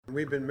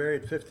We've been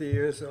married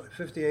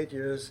 58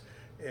 years,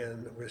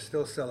 and we're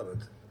still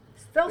celibate.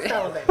 Still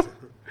celibate.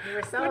 You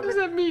were celibate. What does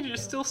that mean? You're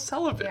still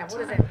celibate? Yeah, what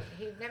does that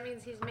mean? That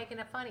means he's making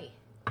it funny.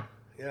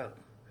 Yeah.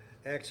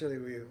 Actually,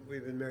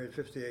 we've been married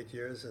 58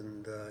 years,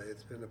 and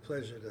it's been a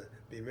pleasure to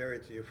be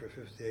married to you for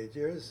 58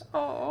 years.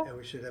 Oh. And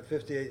we should have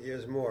 58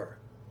 years more,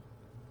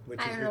 which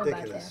I is don't know about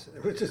ridiculous.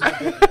 that. Which is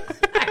ridiculous.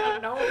 I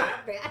don't know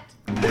about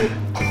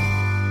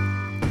that.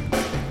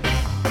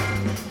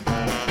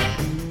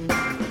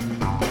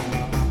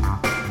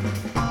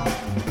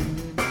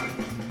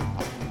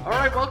 All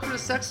right, welcome to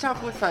Sex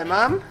Talk with my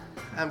mom.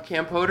 I'm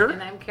Cam Potter.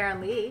 And I'm Karen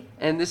Lee.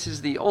 And this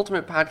is the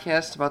ultimate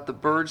podcast about the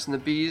birds and the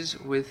bees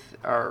with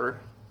our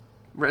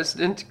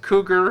resident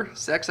cougar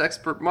sex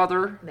expert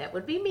mother That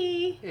would be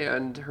me.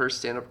 and her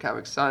stand-up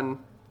comic son.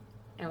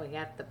 And we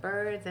got the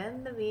birds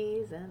and the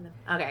bees and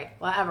the... Okay,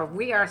 whatever.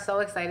 We are so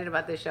excited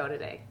about this show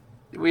today.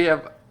 We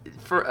have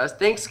for a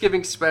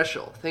Thanksgiving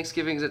special.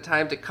 Thanksgiving is a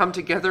time to come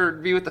together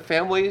and be with the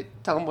family,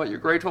 tell them what you're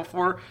grateful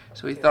for.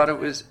 So we thought it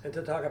was... And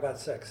to talk about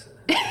sex.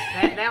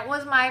 That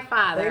was my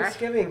father.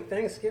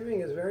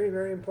 Thanksgiving is very,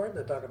 very important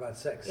to talk about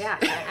sex. Yeah,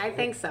 I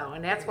think so.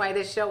 And that's why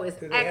this show is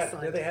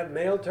excellent. Do they have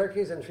male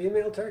turkeys and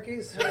female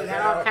turkeys? They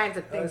got all kinds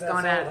of things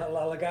going on.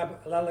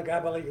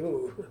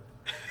 Lalagabaloo.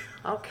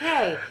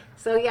 Okay,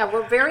 so yeah,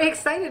 we're very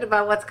excited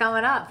about what's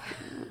coming up.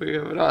 We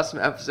have an awesome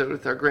episode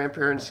with our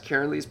grandparents,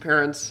 Karen Lee's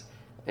parents,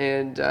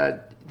 and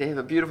they have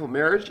a beautiful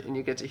marriage, and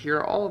you get to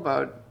hear all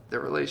about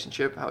their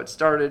relationship, how it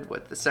started,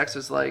 what the sex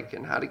was like,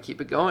 and how to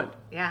keep it going.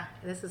 Yeah,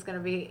 this is going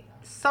to be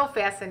so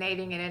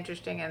fascinating and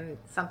interesting and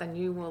something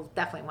you will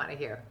definitely want to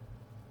hear.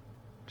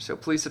 So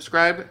please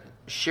subscribe,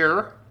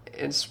 share,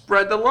 and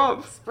spread the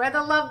love. Spread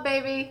the love,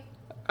 baby.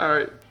 All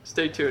right,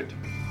 stay tuned.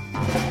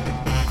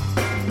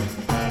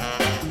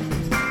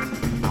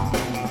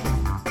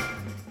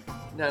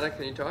 Nana,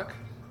 can you talk?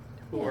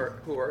 Who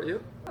are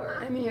you?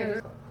 I'm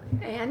your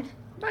aunt.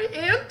 My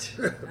aunt.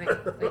 Wait.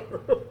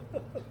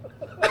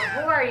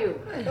 Who are you?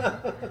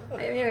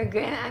 I'm your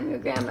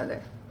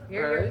grandmother.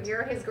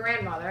 You're his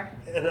grandmother.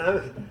 And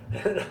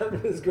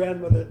I'm his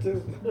grandmother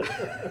too.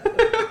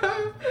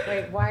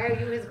 Wait, why are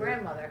you his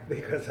grandmother?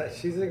 Because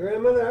she's a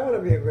grandmother, I want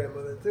to be a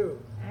grandmother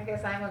too. I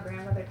guess I'm a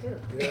grandmother too.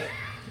 Yeah.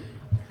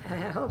 I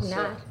hope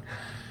not.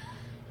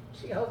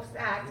 She hopes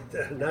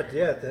not. Not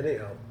yet,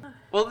 anyhow.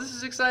 Well, this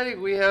is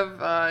exciting. We have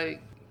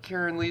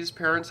Karen Lee's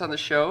parents on the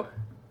show.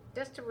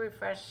 Just to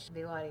refresh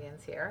the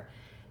audience here,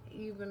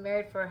 you've been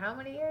married for how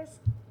many years?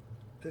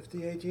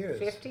 58 years.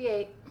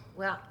 58.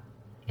 Well,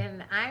 and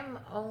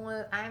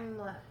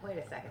wait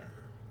a second.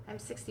 I'm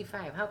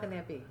 65. How can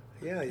that be?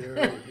 Yeah,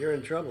 you're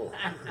in trouble.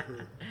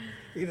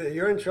 Either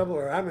you're in trouble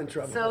or I'm in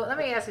trouble. So let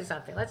me ask you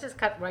something. Let's just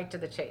cut right to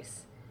the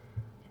chase.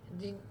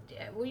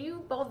 Were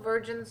you both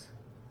virgins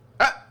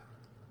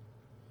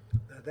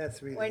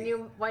That's really when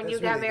you that's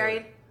got really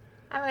married? good.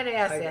 I'm going to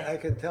ask you. I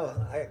can tell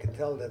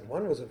that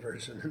one was a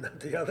virgin and not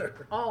the other.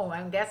 Oh,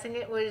 I'm guessing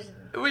it was.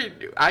 Wait,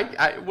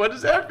 what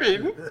does that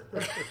mean?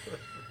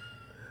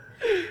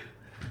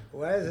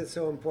 Why is it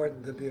so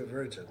important to be a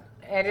virgin?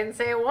 I didn't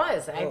say it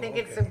was. I Oh, think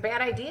it's a okay.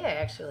 bad idea,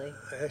 actually.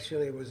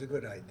 Actually, it was a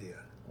good idea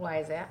Why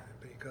is that?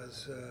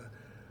 because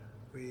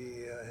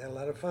we had a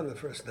lot of fun the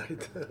first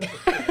night.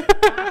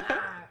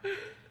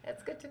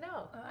 That's good to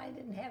know. Well, I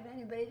didn't have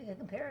anybody to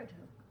compare it to.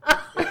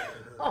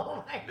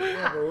 Oh my Yeah,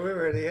 God. but we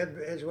were at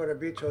the Edgewater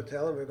Beach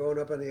Hotel, and we were going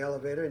up in the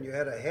elevator, and you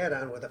had a hat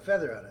on with a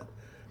feather on it.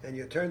 And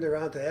you turned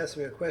around to ask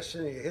me a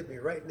question, and you hit me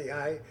right in the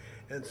eye.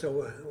 And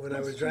so when I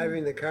was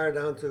driving the car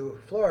down to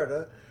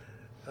Florida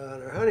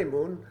on our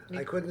honeymoon,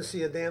 I couldn't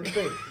see a damn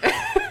thing.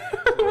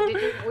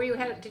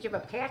 Did you have a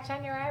patch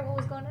on your eye? What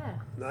was going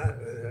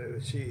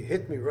on? She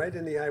hit me right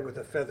in the eye with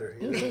a feather.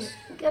 You said,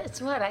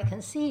 guess what? I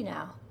can see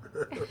now.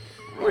 That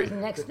was the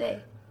next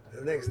day.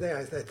 The next day,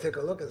 I took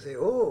a look and say,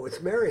 "Oh, it's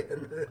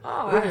Marion."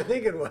 Oh, What do you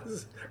think it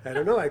was? I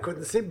don't know. I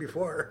couldn't see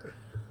before.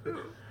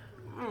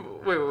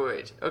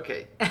 Wait.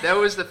 Okay, that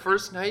was the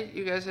first night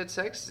you guys had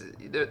sex?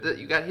 That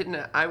you got hit in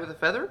the eye with a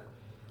feather?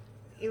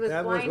 He was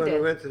That blinded. was when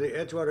we went to the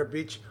Edgewater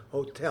Beach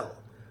Hotel.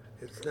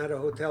 It's not a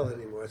hotel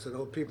anymore. It's an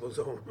old people's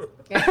home.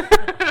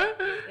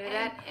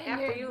 That, And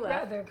after your you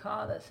left. brother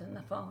called us on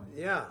the phone.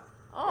 Yeah.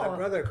 Oh. My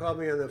brother called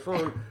me on the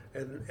phone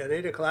at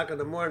 8 o'clock in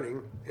the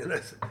morning,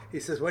 and he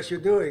says, "What you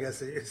doing?" I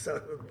said,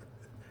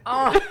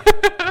 Oh.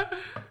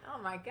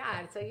 Oh my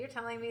God! So you're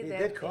telling me He that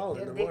did call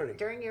in the morning.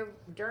 during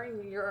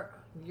your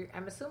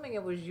I'm assuming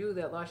it was you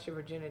that lost your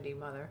virginity,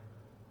 Mother.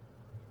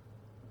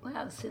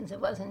 Well, since it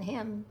wasn't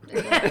him,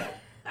 the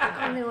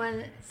only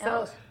one So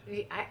else.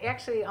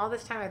 actually, all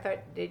this time I thought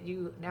that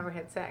you never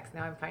had sex.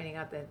 Now I'm finding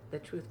out the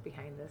truth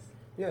behind this.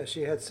 Yeah,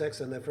 she had sex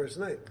on that first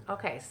night.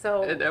 Okay,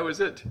 so And that was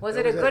it. was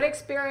that it a was good it.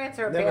 experience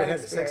or a Never bad had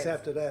experience? sex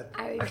after that.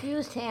 I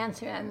refused to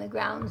answer on the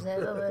grounds that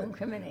it will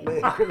incriminate. They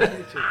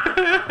incriminate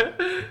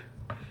you.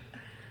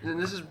 And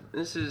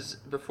this is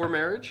before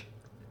marriage?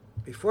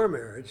 before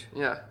marriage.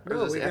 Yeah. Or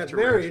No, was we this got after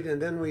married, marriage?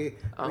 and then we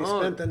Oh.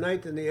 spent the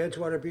night in the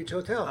Edgewater Beach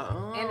Hotel.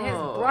 Oh. And his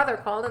brother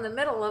called in the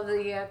middle of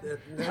the At de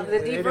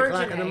 8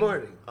 o'clock in the virgining.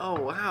 morning. Oh,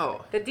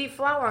 wow. The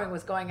deflowering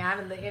was going on,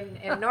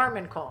 and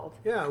Norman called.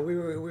 Yeah, we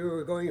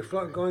were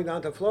going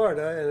down to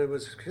Florida, and it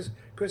was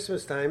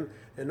Christmas time,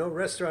 and no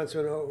restaurants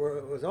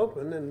was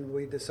open, and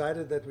we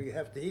decided that we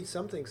have to eat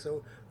something,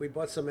 so we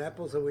bought some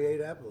apples and we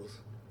ate apples.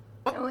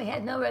 And we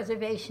had no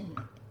reservation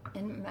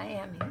in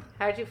Miami.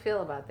 How'd you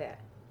feel about that?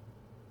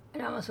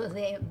 It almost was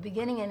the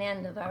beginning and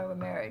end of our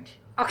marriage.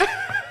 Okay.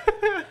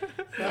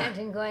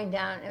 Imagine going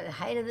down at the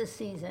height of the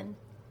season.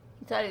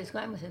 He thought he was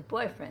going with his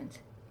boyfriends.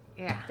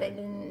 Yeah. They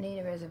didn't need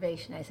a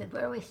reservation. I said,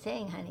 "Where are we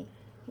staying, honey?"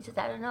 He said,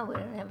 "I don't know. We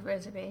don't have a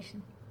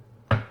reservation."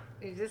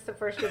 Is this the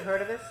first you've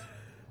heard of this?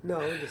 No,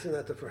 this is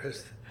not the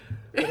first.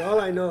 But all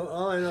I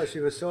know, she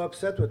was so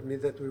upset with me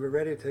that we were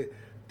ready to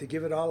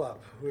give it all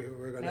up. We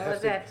were going to That have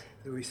was to. it.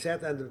 We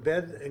sat on the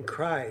bed and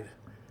cried.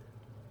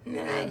 And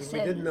then I And we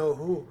said, didn't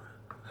know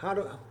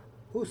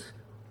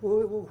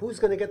who's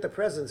going to get the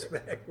presents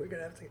back. We're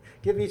going to have to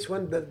give each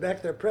one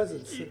back their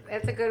presents.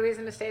 That's a good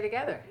reason to stay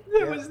together.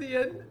 That was the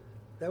end.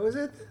 That was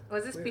it.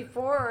 Was this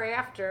before or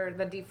after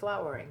the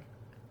deflowering?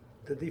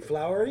 The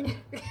deflowering.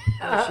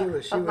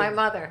 Of my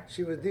mother.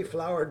 She was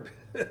deflowered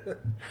at the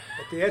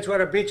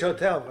Edgewater Beach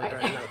Hotel. For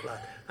crying out loud.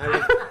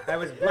 I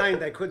was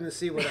blind. I couldn't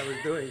see what I was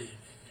doing.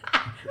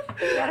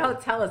 That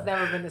hotel has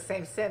never been the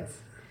same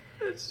since.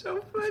 That's so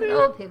 "It's funny. an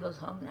old people's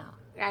home now."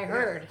 I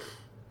heard.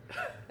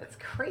 That's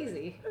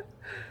crazy.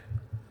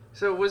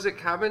 So was it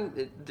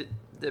common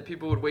that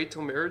people would wait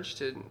till marriage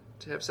to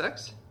have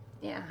sex?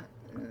 Yeah.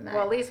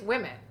 Well, at least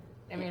women.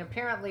 I mean,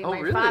 apparently Oh, my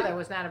really? father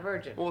was not a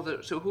virgin.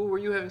 Well, so who were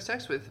you having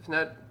sex with? If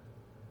not,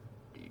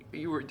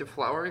 you were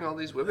deflowering all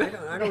these I women?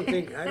 don't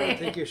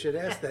think you should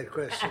ask that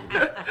question.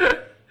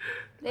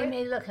 They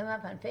may look him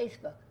up on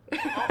Facebook.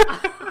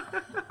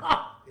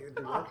 You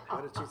do what?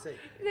 What did she say?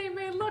 They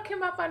may look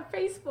him up on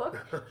Facebook.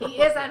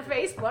 He is on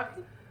Facebook.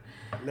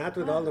 Not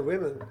with all the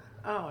women.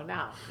 Oh,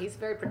 no. He's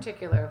very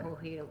particular who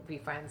he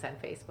befriends on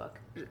Facebook.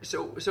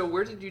 So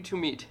where did you two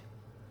meet?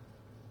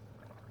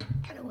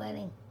 At a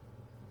wedding.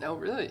 Oh,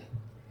 really?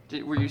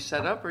 Were you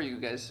set up, or you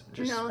guys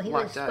just No, he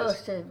was locked eyes?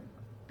 supposed to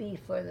be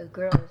for the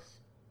girls,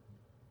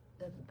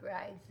 the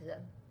brides.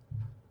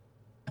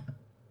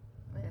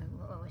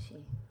 What was she?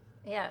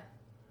 Yeah,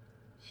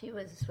 she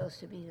was supposed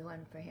to be the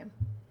one for him.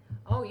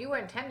 Oh, you were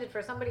intended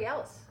for somebody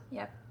else.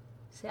 Yep,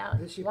 Sally.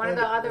 Did she One play of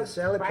the other did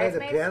Sally play the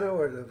bridesmaids? piano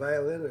or the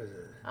violin?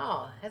 Or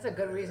Oh, that's a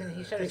good reason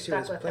he should I have think she stuck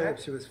was with playing. her.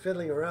 She was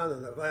fiddling around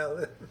on the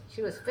violin.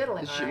 She was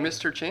fiddling, She all right.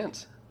 missed her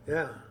chance.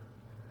 Yeah.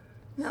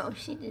 No,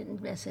 she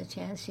didn't miss a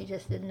chance. She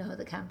just didn't know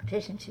the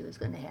competition she was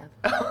going to have.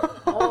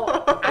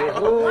 Oh, I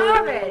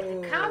love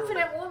it.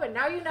 Confident woman.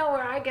 Now you know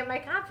where I get my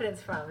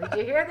confidence from. Did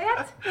you hear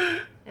that?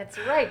 That's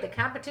right. The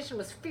competition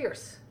was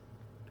fierce.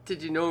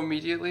 Did you know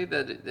immediately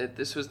that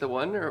this was the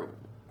one, or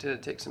did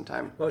it take some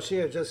time? Well, she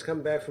had just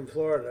come back from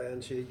Florida,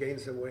 and she gained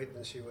some weight,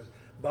 and she was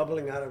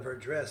bubbling out of her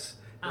dress.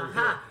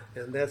 Uh-huh.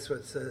 And that's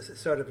what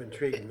sort of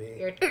intrigued me.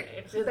 You're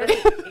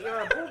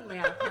a boob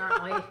man,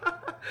 apparently.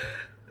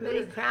 But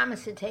he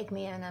promised to take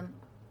me on a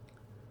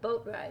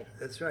boat ride.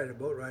 That's right, a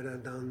boat ride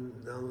on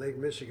down Lake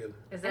Michigan,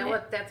 Is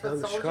that that's what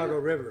down the sold Chicago you?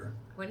 River.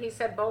 When he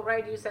said boat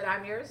ride, you said,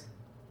 I'm yours?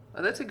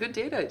 Oh, that's a good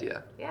date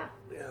idea. Yeah,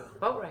 Yeah.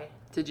 boat ride.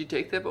 Did you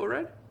take that boat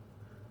ride?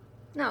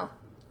 No.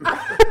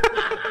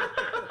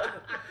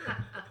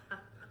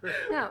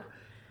 No.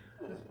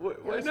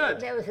 Why not?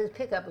 That was his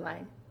pickup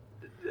line.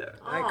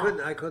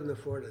 I couldn't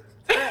afford it.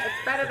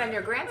 It's better than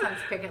your grandson's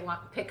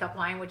pickup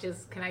line, which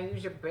is, can I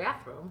use your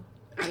bathroom?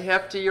 I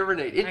have to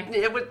urinate.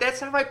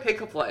 That's not my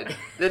pickup line.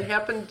 That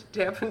happened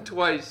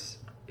twice.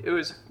 It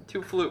was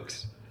two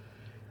flukes.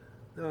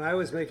 No, I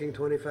was making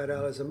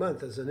 $25 a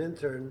month as an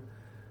intern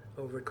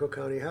over at Cook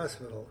County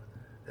Hospital,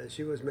 and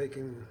she was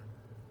making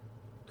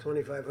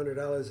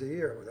 $2,500 a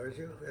year, weren't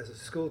you, as a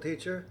school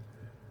teacher?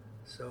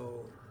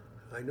 So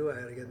I knew I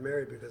had to get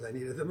married because I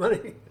needed the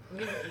money.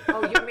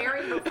 You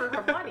married her for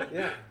her money?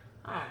 Yeah.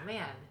 Oh,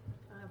 man.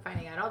 I'm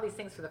finding out all these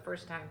things for the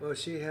first time. Well,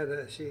 she had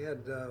a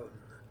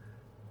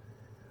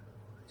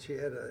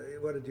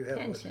what did you have?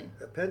 Pension.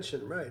 A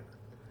pension, right?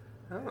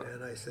 Oh.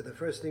 And I said the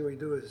first thing we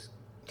do is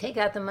Take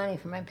out the money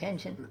from my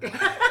pension. So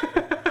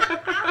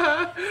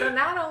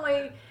not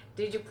only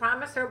did you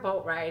promise her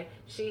boat ride,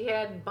 she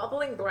had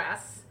bubbling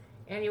breasts,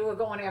 and you were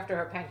going after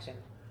her pension.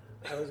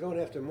 I was going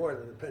after more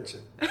than the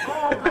pension.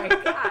 Oh, my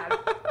God.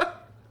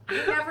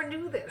 I never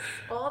knew this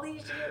all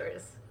these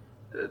years.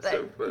 That's But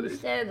so funny.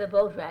 instead of the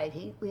boat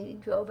ride, we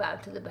drove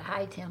out to the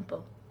Baha'i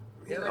Temple.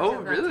 You Yeah. went Oh,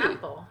 to the really?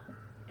 temple,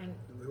 and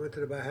We went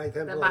to the Baha'i the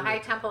Temple Baha'i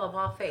Temple of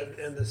all faiths.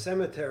 and the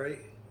cemetery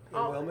in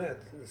Oh. Wilmette.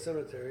 The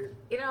cemetery.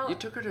 You know, You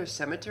took her to a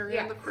cemetery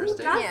yeah, on the who first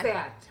does day? Yeah.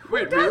 that? Who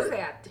Wait, does really?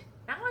 that?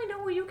 Now I know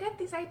where you get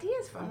these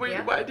ideas from. Wait,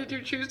 yeah? why did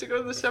you choose to go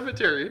to the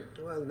cemetery?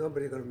 Well,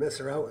 nobody's going to mess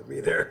around with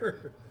me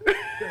there.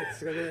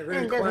 It's going to be And very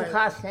it doesn't quiet.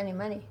 cost any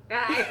money.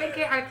 Yeah,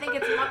 I think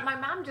it's what my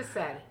mom just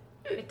said.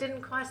 It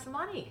didn't cost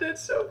money.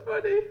 That's so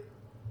funny.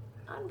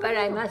 But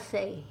I Unbelievable. must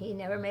say, he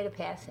never made a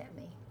pass at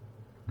me.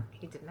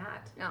 did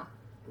not. No,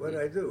 What'd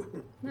I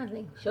do?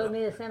 nothing. Showed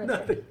me the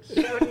cemetery.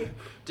 Nothing. Showed you.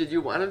 Did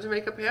you want him to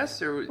make a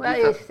pass, or Well, you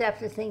you thought, just have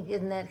to think,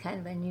 isn't that kind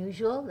of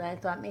unusual? That I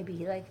thought maybe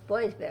he liked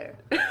boys better.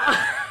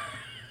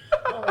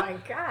 Oh my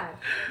God!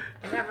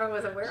 I never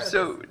was aware of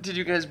so? this. Did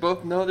you guys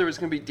both know there was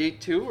going to be date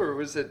 2, or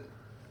was it?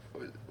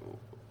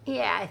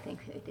 Yeah, I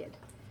think they did.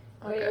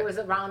 Well, Okay. it was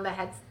around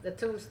the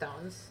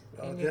tombstones,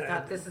 and you yeah.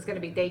 thought this is going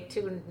to be date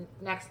 2.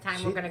 Next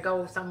time we're She- going to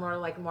go somewhere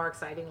like more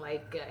exciting,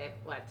 like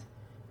what?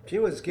 She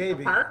was gay.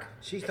 Park?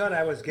 She thought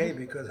I was gay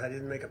because I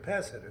didn't make a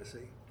pass at her, see?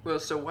 Well,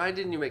 so why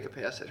didn't you make a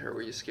pass at her?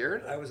 Were you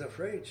scared? I was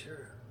afraid,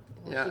 sure.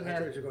 Yeah. I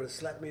thought you were going to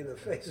slap me in the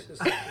face or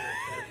something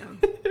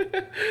like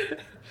that.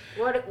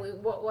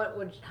 What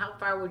would? How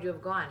far would you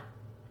have gone?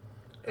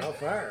 How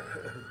far?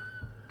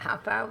 How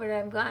far would I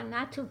have gone?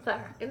 Not too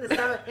far. In the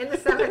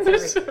cemetery.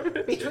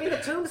 cemetery. Between the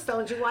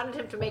tombstones, you wanted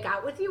him to make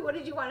out with you? What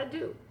did you want to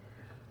do?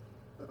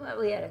 Well,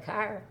 we had a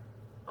car.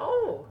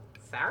 Oh,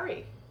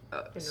 sorry.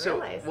 Didn't So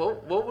realize.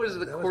 what was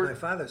the That was court? my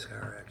father's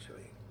car,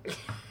 actually.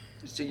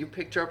 So you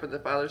picked her up in the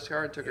father's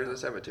car and took her to the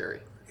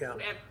cemetery. Yeah.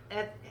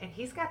 And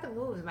he's got the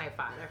moves, my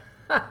father.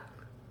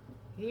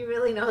 He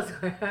really knows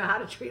how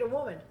to treat a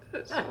woman.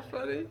 That's so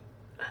funny.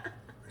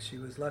 She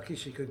was lucky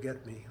she could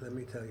get me, let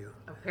me tell you.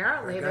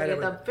 Apparently, A they get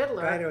the guy that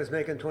fiddler. was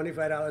making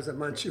 $25 a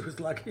month, she was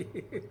lucky.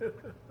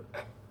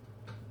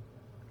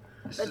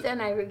 But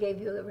then I gave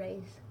you a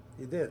raise.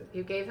 You did.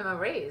 You gave him a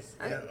raise.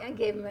 Yeah. I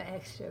gave him an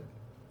extra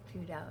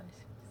few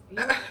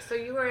dollars. So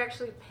you were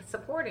actually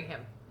supporting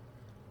him.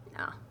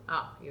 No.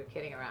 Oh, you were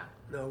kidding around.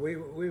 No, we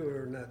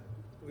were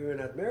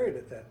not married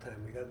at that time.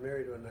 We got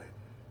married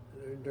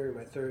during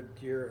my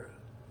 3rd year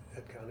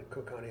at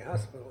Cook County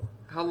Hospital.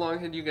 How long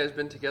had you guys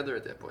been together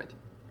at that point?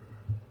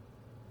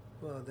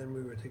 Well, then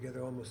we were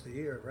together almost a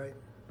year, right?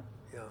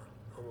 Yeah,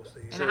 almost a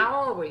year. And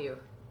how old were you?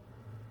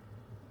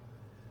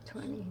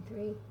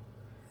 23.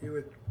 You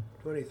were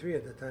 23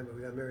 at the time, but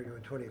we got married when you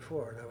were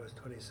 24, and I was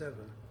 27.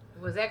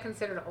 Was that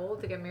considered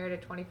old to get married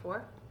at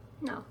 24?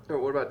 No. Or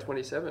what about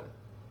 27?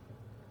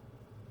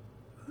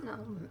 No.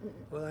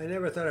 Well, I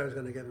never thought I was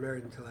going to get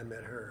married until I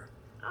met her.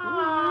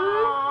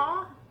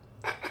 Aww.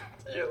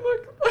 You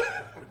look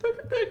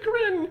at that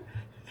grin.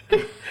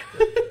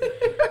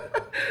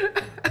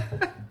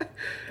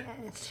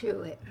 Yeah, it's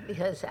true.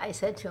 Because I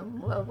said to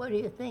him, well, what do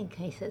you think?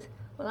 He says,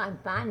 well, I'm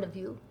fond of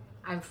you.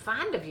 I'm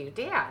fond of you,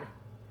 Dad.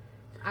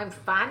 I'm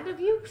fond of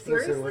you?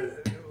 Seriously?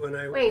 Listen, when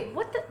I Wait,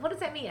 what does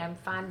that mean? I'm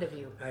fond of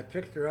you. I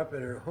picked her up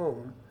in her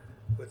home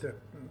with her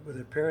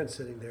parents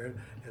sitting there,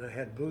 and I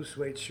had blue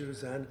suede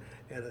shoes on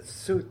and a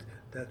suit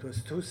that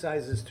was 2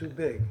 sizes too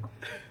big,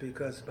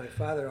 because my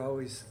father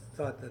always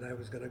thought that I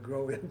was going to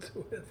grow into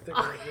a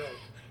thicker girl.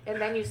 And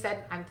then you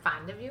said, I'm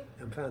fond of you?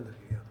 I'm fond of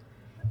you.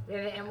 Yeah.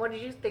 And what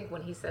did you think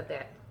when he said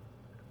that?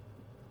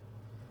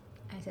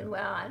 I said,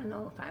 well, I don't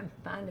know if I'm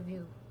fond of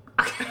you.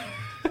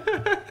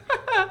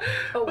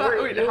 Oh,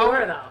 Well, wait, you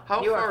were, though.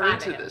 How You were far fond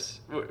into of him. this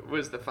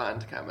was the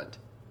fond comment?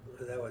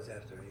 That was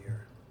after a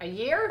year. A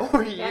year? Oh,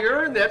 a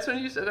year? And that's when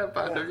you said I'm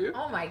fond of you?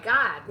 Oh my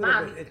God,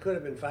 Mom. It could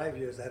have been 5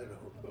 years. I don't know.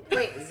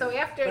 Wait, so Probably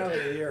after,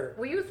 a year.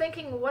 were you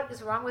thinking what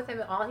is wrong with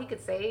him? All he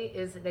could say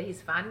is that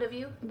he's fond of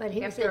you? But he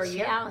was after a a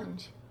year?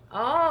 challenge.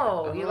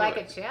 Oh, you Oh. like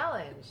a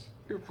challenge.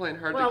 You were playing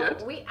hard to Well,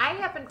 get? I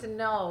happen to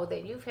know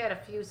that you've had a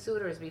few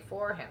suitors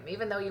before him.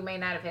 Even though you may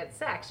not have had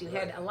sex, you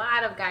had a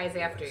lot of guys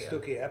after you.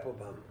 Stookie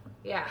Applebaum.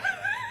 Yeah.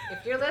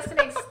 If you're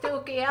listening,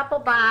 Stookie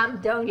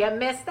Applebaum, Don't- you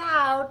missed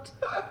out.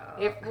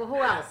 Who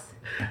else?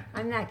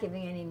 I'm not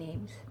giving any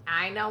names.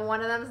 I know one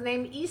of them's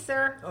named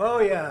Easer. Oh,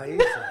 yeah.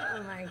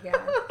 Oh, my God.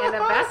 And the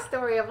best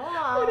story of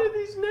all, What are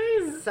these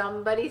names?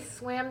 somebody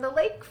swam the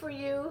lake for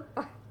you.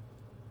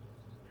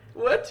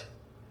 What?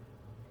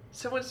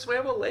 Someone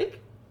swam a lake?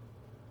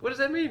 What does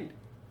that mean?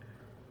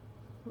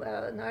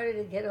 Well, in order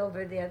to get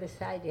over the other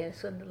side, you had to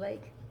swim the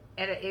lake.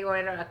 You were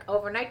at an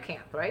overnight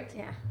camp, right?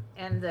 Yeah.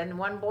 And then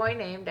one boy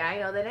named, I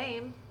know the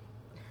name,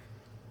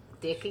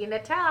 Dickie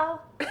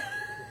Natal.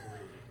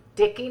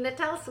 Dickie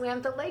Natal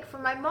swam the lake for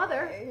my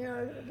mother. You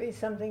know, it'd be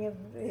something of.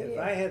 If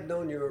I had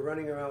known you were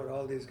running around with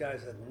all these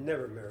guys, I'd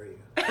never marry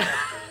you.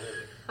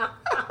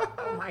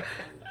 Oh my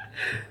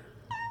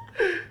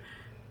God.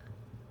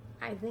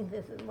 I think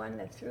this is one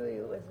that threw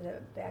you was the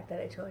fact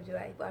that I told you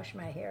I washed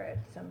my hair at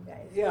some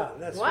guy's. Yeah,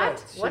 that's What?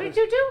 right. What did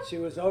you do? She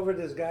was over at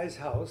this guy's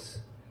house,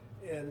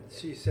 and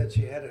she said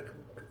she had to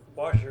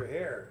wash her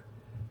hair.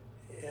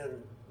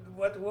 And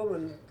what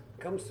woman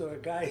comes to a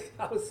guy's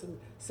house and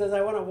says,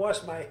 I want to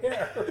wash my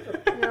hair?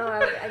 No,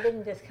 I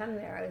didn't just come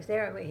there. I was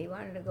there, but he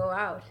wanted to go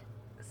out.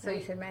 So So I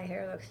you- said, my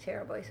hair looks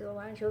terrible. He said, well,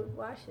 why don't you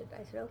wash it?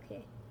 I said,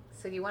 okay.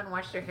 So you went and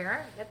washed your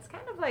hair? That's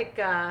kind of like,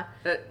 That,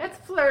 that's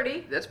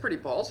flirty. that's pretty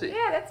ballsy.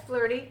 Yeah, that's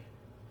flirty.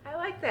 I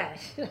like that.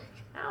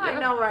 Now I Yeah.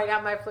 know where I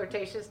got my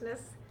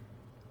flirtatiousness.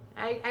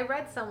 I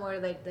read somewhere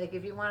that like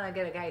if you want to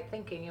get a guy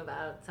thinking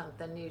about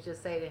something, you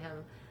just say to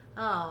him,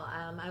 "Oh,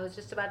 I was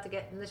just about to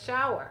get in the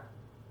shower."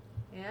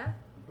 Yeah,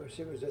 Well,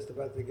 she was just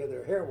about to get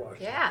her hair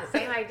washed. yeah,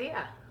 same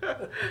idea.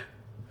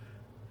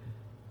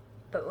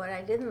 But what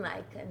I didn't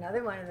like,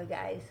 another one of the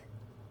guys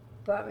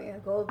bought me a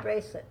gold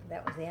bracelet.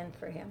 That was the end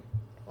for him.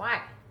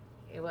 Why?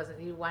 It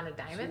wasn't. You wanted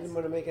She diamonds? didn't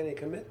want to make any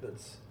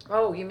commitments.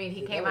 Oh, you mean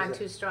he That came was on a-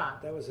 too strong?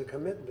 That was a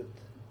commitment.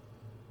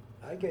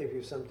 I gave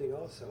you something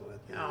also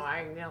at the Oh,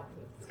 I know.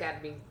 It's got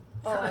to be.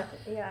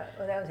 Yeah,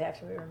 well, that was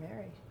after we were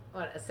married.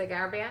 What, a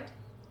cigar band?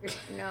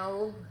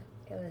 No,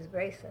 it was a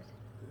bracelet.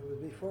 It was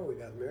before we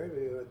got married.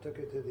 We took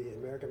it to the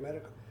American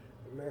Medical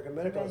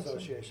Convention.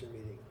 Association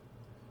meeting,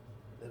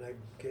 and I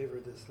gave her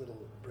this little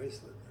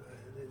bracelet.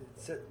 It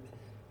said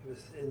it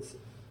was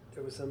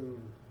there was some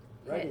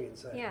writing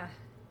inside. Yeah,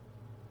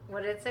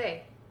 What did it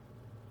say?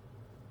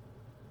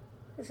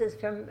 this is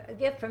from a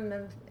gift from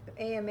the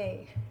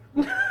AMA.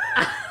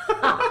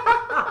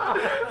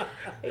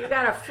 You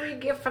got a free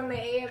gift from the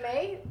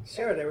AMA?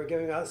 Sure, they were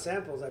giving out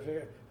samples. I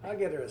figured I'll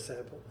get her a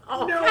sample.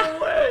 Oh, No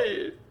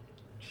way!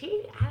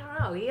 I don't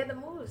know. He had the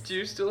moves. Do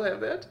you still have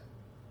that?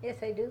 Yes,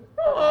 I do.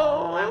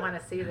 Oh, I want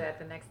to see that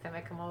the next time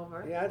I come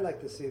over. Yeah, I'd like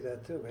to see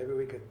that too. Maybe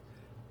we could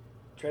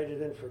trade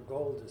it in for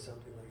gold or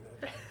something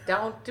like that.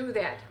 Don't do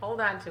that. Hold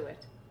on to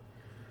it.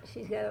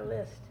 She's got a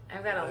list.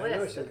 I've got a I know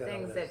list she's of got a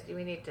things list. that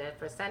we need to,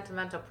 for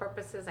sentimental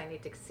purposes, I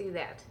need to see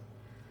that.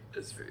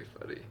 That's very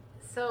funny.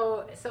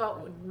 So,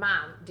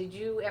 Mom, did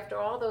you, after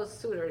all those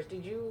suitors,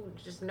 did you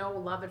just know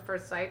love at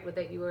first sight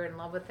that you were in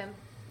love with him?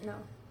 No,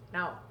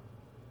 No.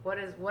 What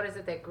is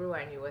it that grew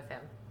on you with him?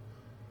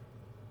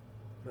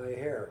 My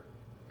hair.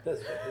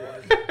 That's what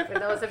it was. For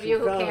those of She you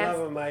who fell in can't,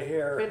 love with my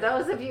hair. for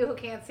those of you who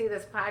can't see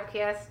this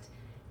podcast,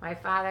 my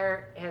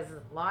father has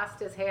lost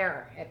his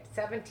hair. At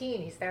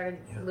 17, he started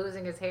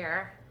losing his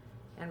hair,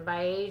 and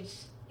by age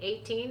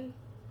 18,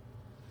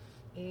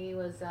 he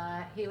was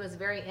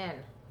very in.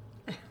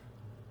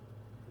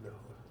 No.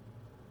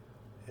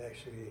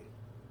 Actually,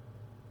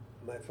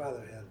 my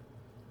father had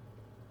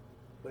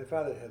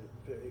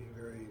very,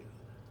 very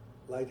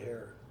light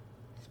hair.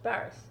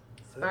 sparse.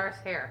 Sparse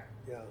hair.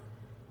 Yeah.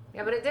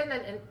 Yeah, but it didn't.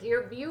 And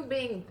you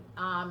being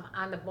on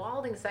the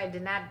balding side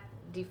did not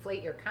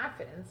deflate your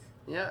confidence.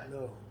 Yeah.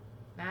 No,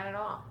 Not at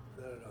all.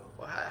 not at all.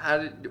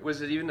 Well,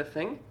 was it even a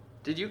thing?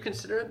 Did you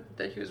consider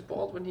that he was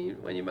bald when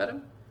you met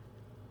him?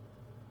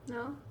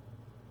 No,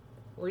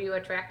 Were you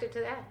attracted to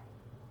that?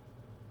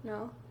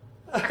 no.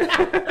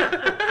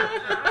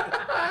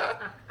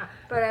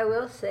 But I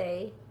will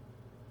say,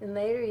 in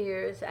later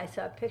years, I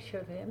saw a picture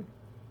of him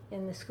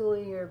in the school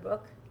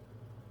yearbook,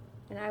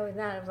 and I would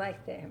not have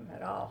liked him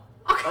at all.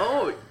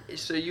 Oh,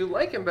 so you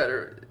like him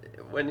better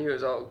when he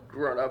was all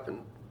grown up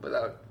and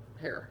without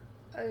hair?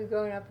 I was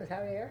growing up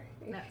without hair.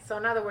 No, so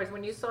in other words,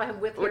 when you saw him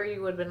with hair,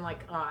 you would have been like,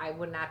 "Oh, I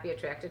would not be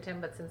attracted to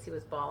him." But since he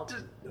was bald,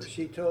 No,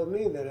 she told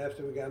me that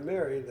after we got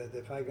married, that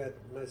if I got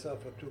myself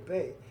a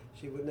toupee,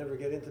 she would never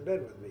get into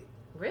bed with me.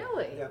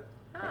 really? Yeah.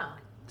 Oh,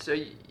 So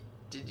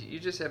did you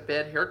just have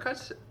bad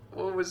haircuts?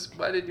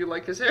 Why did you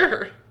like his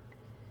hair?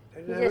 I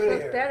He didn't just have any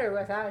looks hair. better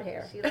without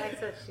hair. she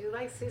likes it. She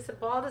likes. She's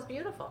bald is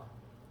beautiful.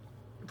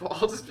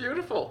 Bald is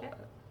beautiful.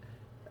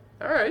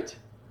 Yeah. All right.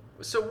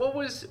 So what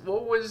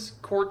was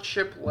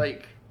courtship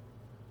like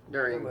Well,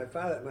 during? my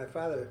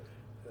father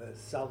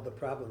solved the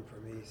problem for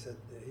me.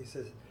 He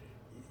says,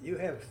 you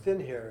have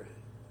thin hair,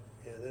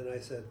 and then I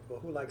said, well,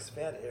 who likes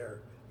fat hair?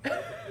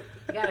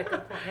 You got a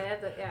good point.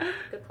 Yeah,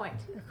 good point.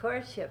 The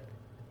courtship,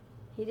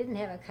 he didn't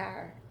have a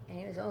car, and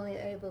he was only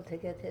able to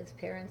get his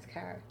parents'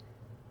 car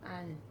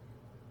on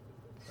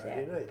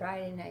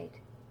Friday night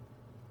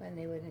when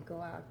they wouldn't go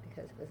out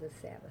because it was a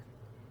Sabbath.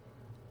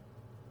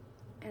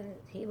 And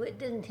he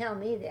didn't tell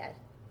me that.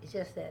 It's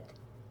just that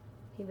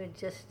he would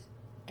just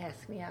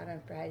ask me out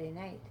on Friday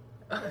night.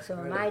 And so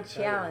Friday- my Saturday.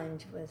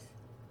 challenge was,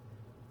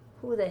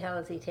 who the hell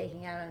is he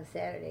taking out on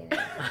Saturday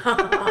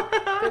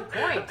night? Good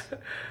point.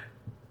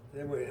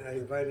 Then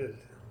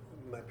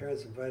my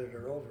parents invited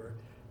her over,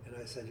 and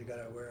I said, you got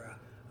to wear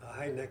a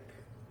high neck.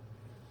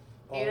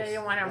 You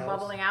don't want him blouse."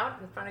 bubbling out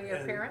in front of your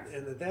and, parents.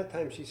 And at that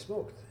time, she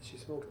smoked. She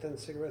smoked 10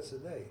 cigarettes a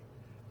day.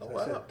 So Oh,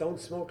 I said, wow. don't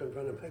smoke in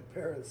front of my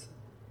parents.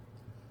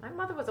 My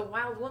mother was a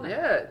wild woman.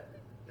 Yeah,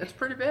 that's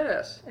pretty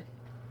badass.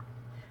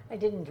 I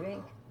didn't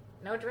drink.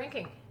 No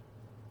drinking.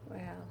 Well,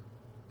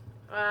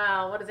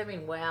 Well, what does that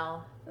mean?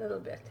 Well, a little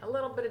bit. a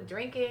little bit of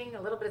drinking,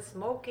 a little bit of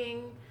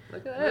smoking,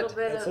 Look a at little that.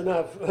 bit That's of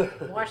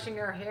enough. washing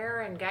her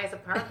hair in guys'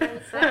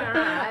 apartments. I don't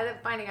know. I'm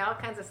finding out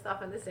all kinds of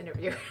stuff in this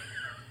interview.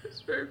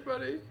 It's very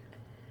funny.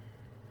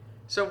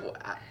 So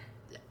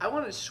I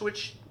want to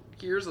switch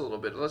gears a little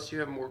bit, unless you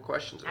have more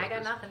questions. I about got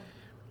this. nothing.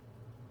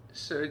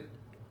 So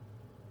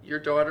your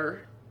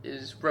daughter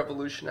is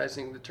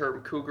revolutionizing the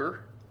term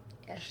cougar.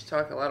 Yes. She's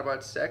talking a lot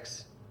about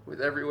sex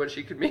with everyone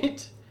she could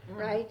meet.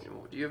 Right?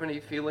 Do you have any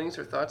feelings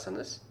or thoughts on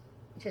this?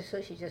 Just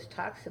so she just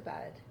talks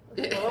about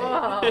it.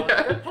 Oh,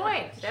 Yeah. good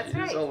point. That's She's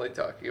right. only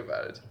talking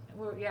about it.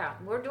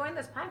 We're doing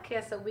this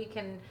podcast so we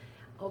can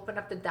open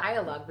up the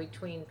dialogue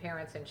between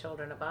parents and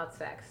children about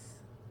sex,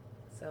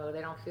 so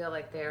they don't feel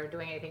like they're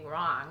doing anything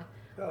wrong.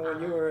 Well,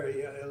 when you were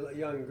a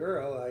young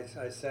girl,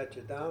 I sat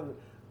you down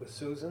with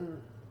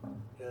Susan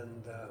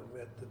and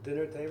at the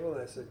dinner table,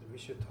 and I said, we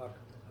should talk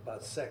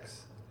about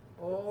sex.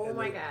 Oh And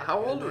my they- God.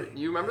 How old were you?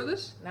 You remember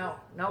this? No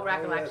Oh,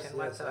 recollection yes,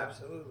 whatsoever. Yes,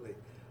 absolutely.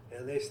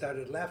 and they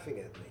started laughing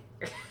at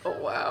me Oh,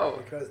 wow.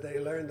 because they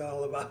learned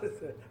all about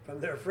it from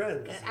their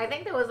friends. I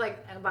think that was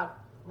like about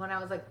when I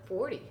was like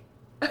 40.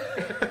 How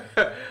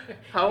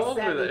They old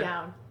sat were me they?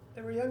 down.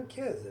 They were young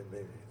kids,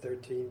 maybe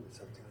 13,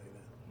 something like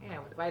that. Yeah,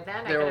 by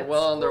then They I were could have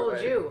well on their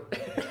schooled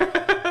way.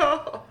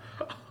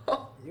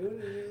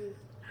 you.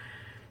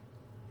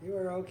 You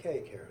were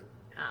okay, Karen.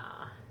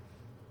 Aw.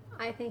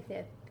 I think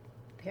that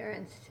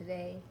parents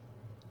today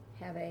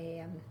have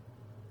a,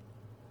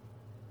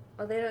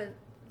 well, they're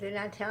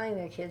not telling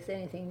their kids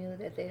anything new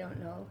that they don't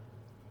know.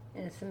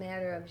 And it's a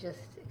matter of just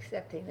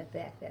accepting the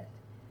fact that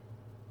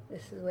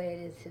this is the way it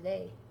is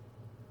today.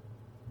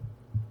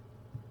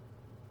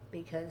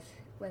 Because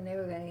when they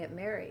were going to get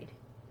married,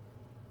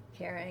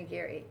 Karen and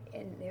Gary,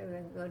 and they were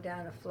going to go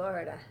down to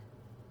Florida,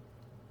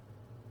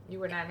 You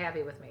were not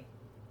happy with me.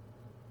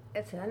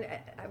 it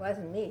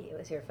wasn't me, it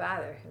was your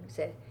father who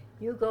said,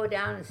 you go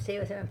down and stay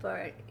with him in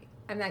Florida.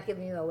 I'm not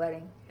giving you a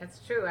wedding. That's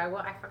true. I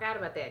forgot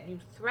about that. You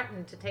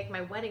threatened to take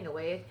my wedding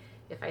away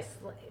if I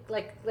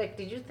like.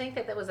 Did you think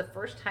that was the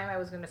first time I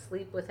was going to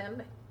sleep with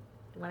him?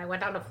 When I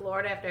went down to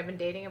Florida after I've been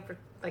dating him for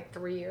like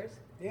 3 years.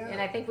 Yeah. And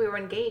I think we were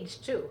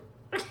engaged too.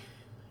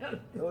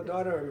 No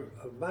daughter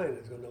of mine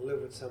is going to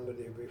live with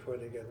somebody before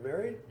they get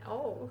married,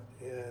 Oh,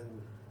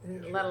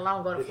 and let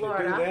alone go to if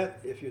Florida.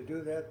 if you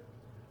do that,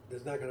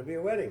 there's not going to be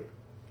a wedding.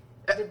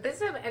 Did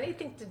this have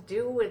anything to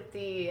do with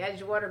the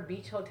Edgewater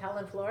Beach Hotel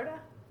in Florida?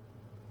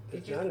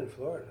 It's not in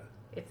Florida.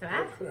 It's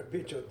not? Edgewater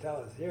Beach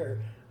Hotel is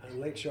here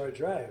on Lakeshore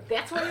Drive.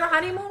 That's where your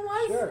honeymoon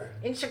was? Sure.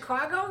 In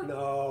Chicago?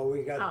 No,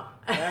 we got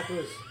Oh.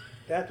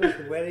 that was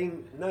the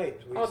wedding night.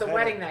 We Oh, the had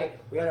wedding night.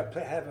 We had to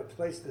have a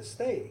place to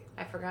stay.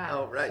 I forgot.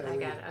 Oh, right. I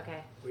got it.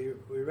 Okay.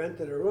 We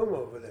rented a room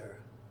over there,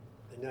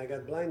 and I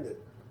got blinded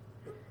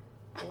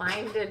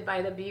Blinded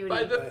by the beauty.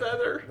 By the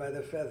feather. by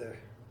the feather.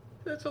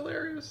 That's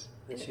hilarious.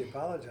 And she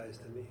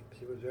apologized to me.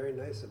 She was very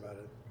nice about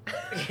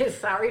it.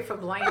 Sorry for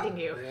blinding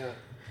you. Yeah.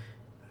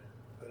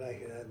 But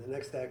the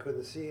next day I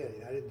couldn't see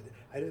any.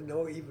 I didn't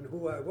know even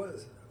who I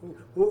was,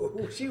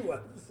 who she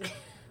was.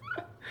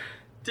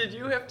 Did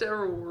you have to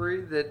ever worry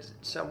that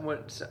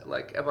someone,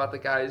 like, about the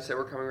guys that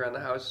were coming around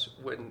the house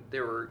when they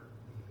were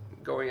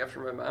going after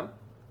my mom?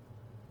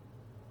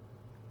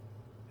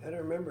 I don't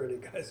remember any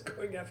guys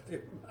going after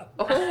your mom.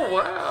 Oh,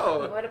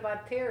 wow. What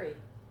about Terry?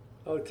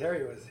 Oh,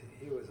 Terry was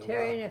a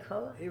Terry wild,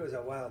 Nicole, he was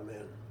a wild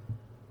man.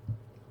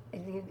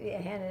 you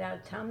handed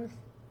out Tums.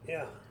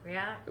 Yeah.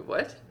 Yeah.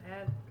 What?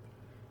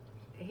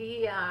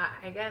 He,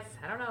 I guess,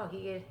 I don't know.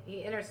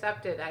 He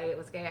intercepted.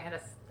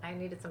 I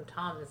needed some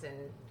Tums,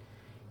 and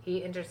he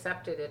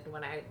intercepted it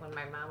when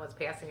my mom was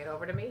passing it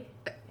over to me,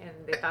 and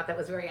they thought that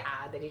was very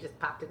odd that he just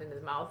popped it in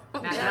his mouth,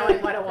 not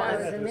knowing what it That was.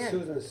 was That was mint.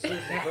 Susan's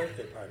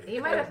birthday party. He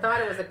might have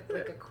thought it was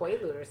like a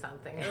Quaalude or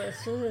something. It was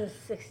Susan's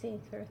 16th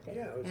birthday.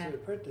 Yeah, it was Yeah. her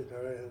birthday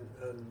party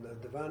on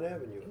Devon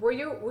Avenue. Were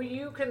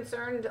you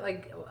concerned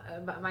like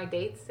about my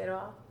dates at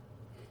all?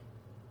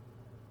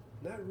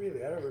 Not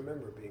really. I don't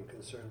remember being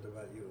concerned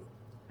about you.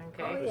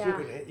 Okay. Oh,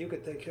 Because yeah. you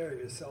could take care of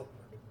yourself.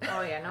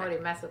 Oh yeah, nobody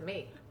mess with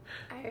me.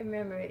 I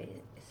remember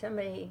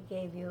somebody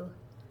gave you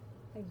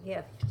a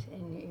gift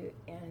and you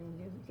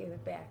gave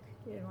it back.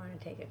 You didn't want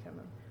to take it from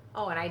them.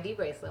 Oh, an ID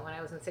bracelet when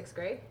I was in 6th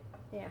grade.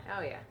 Yeah.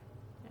 Oh yeah,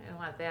 I don't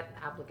want that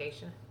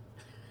obligation.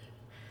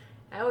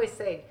 I always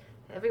say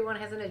everyone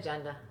has an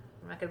agenda.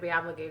 I'm not going to be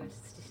obligated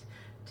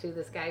to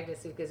this guy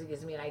just because he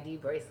gives me an ID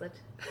bracelet.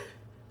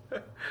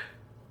 But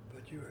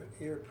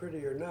you're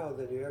prettier now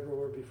than you ever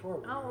were before.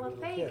 When you Oh were a well,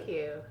 little thank kid.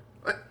 you.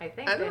 I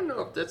think I don't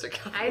know if that's a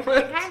I'm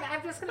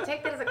compliment. just going to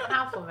take that as a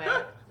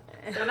compliment.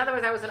 So in other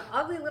words, I was an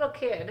ugly little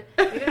kid.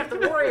 You didn't have to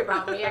worry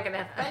about me. I can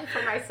fend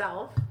for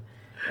myself.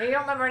 And you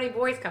don't remember any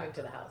boys coming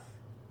to the house.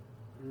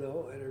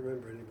 No, I don't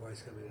remember any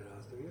boys coming in the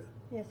house. Do you?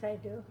 Yes, I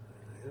do.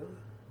 Yeah.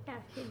 Yeah,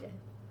 she did.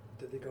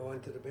 Did they go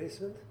into the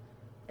basement?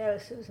 That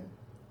was Susan.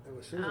 That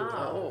was Susan.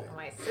 Oh,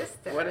 my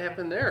sister. What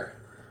happened there?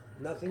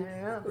 Nothing.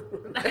 I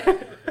don't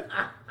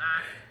know.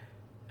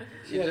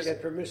 She had to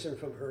get permission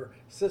from her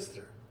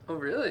sister. Oh,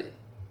 really?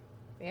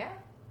 Yeah?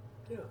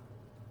 Yeah.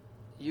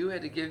 You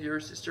had to give your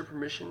sister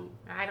permission?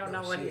 I don't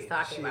know No, what he's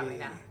talking about right she-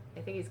 now.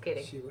 I think he's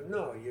kidding. She would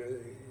no.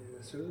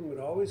 Susan would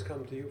always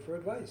come to you for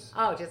advice.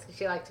 Oh, just 'cause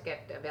she liked to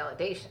get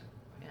validation.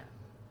 Yeah.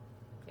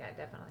 Yeah,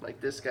 definitely. Like,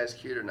 this guy's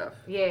cute enough.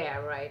 Yeah,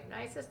 right.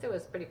 My sister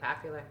was pretty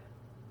popular.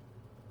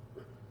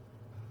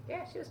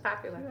 Yeah, she was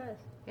popular. She was.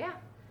 Yeah.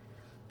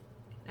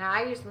 Now,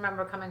 I used to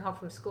remember coming home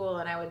from school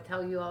and I would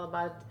tell you all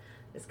about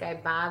this guy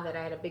Bob that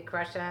I had a big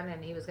crush on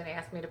and he was going to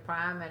ask me to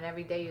prom, and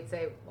every day you'd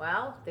say,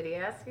 well, did he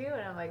ask you?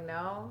 And I'm like,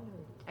 no.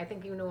 I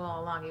think you knew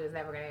all along he was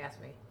never going to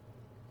ask me.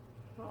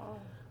 Oh.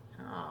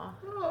 Oh.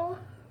 Oh.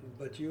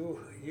 But you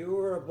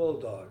were a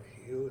bulldog.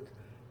 You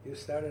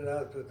started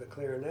out with the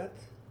clarinet,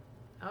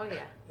 Oh,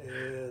 yeah.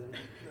 and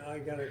I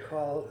got a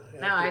call.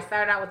 No, I after-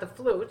 started out with the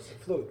flute.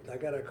 flute. I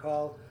got a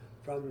call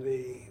from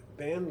the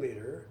band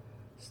leader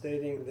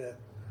stating that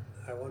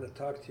I want to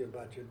talk to you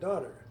about your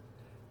daughter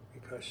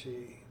because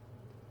she's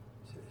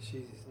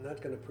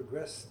not going to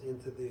progress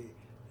into the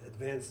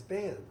advanced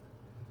band.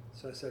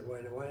 So I said,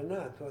 why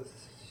not? Well,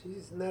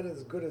 she's not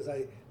as good as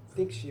I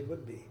think she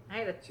would be.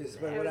 She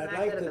said, but what I'd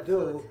like to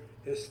do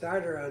is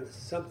start her on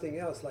something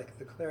else, like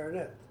the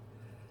clarinet.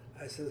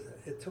 I said,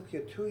 it took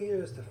you 2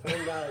 years to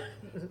find out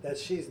that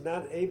she's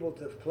not able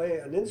to play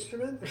an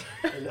instrument,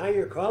 and now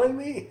you're calling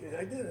me?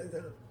 I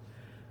did.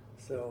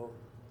 So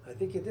I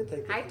think you did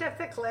take the I took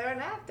the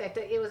clarinet.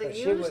 It was a But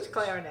used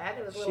clarinet.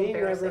 It was a little She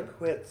embarrassing.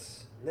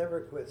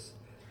 never quits.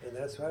 And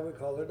that's why we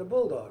call her the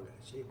Bulldog.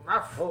 She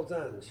Ruff. holds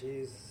on.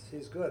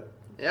 She's good.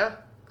 Yeah.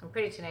 I'm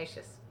pretty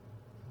tenacious.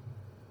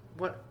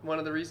 One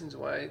of the reasons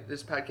why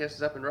this podcast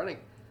is up and running.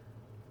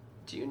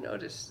 Do you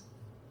notice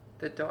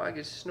the dog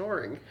is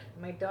snoring?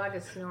 My dog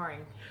is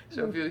snoring.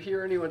 So if you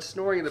hear anyone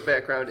snoring in the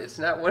background, it's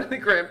not one of the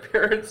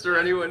grandparents or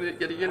anyone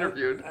getting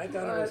interviewed. I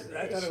thought it was. I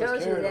thought It it was shows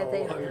you Karen that all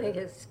they along. think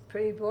it's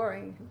pretty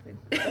boring.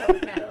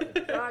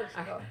 Dogs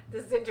go.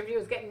 This interview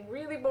is getting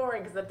really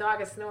boring because the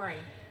dog is snoring.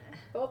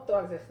 Both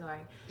dogs are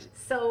snoring.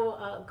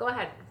 So go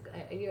ahead.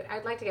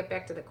 I'd like to get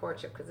back to the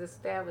courtship because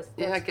that was.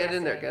 Yeah, that's get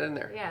in there, fascinating.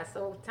 get in there. Yeah.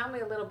 So tell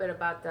me a little bit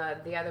about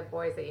the other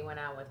boys that you went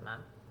out with, Mom.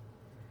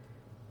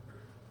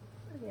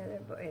 The other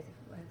boys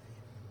was,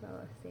 well,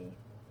 let's see.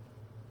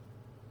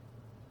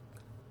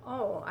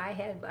 Oh, I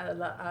had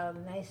a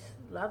nice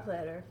love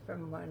letter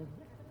from one,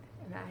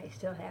 and I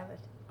still have it.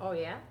 Oh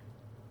yeah.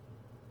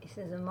 He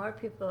says, the more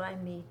people I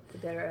meet, the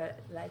better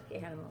I like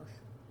animals.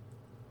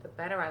 The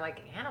better I like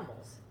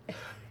animals.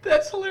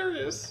 That's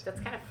hilarious. That's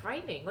kind of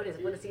frightening. What is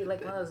he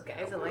like? One of those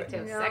guys that like to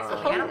have No. sex with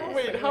Oh, animals?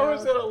 Wait, how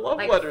is that a love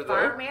like letter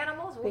farm there?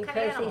 animals? What kind of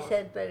Because animals? he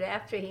said, but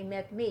after he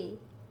met me,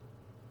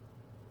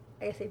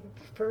 I guess he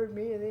preferred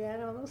me to the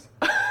animals.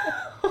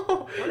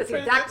 What is he,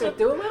 Wait, Dr.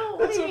 Doolittle? What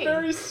That's do you a mean?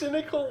 very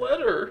cynical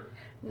letter.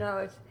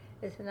 No,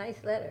 it's a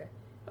nice letter.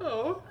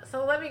 Oh.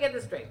 So let me get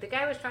this straight. The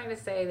guy was trying to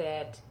say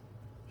that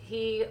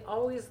he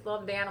always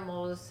loved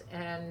animals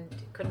and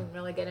couldn't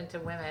really get into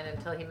women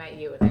until he met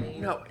you. And then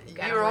you No,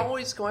 got you're away.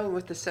 always going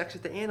with the sex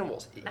with the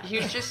animals. He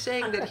was just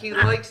saying that he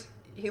likes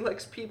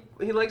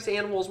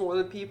animals more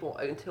than people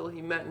until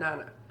he met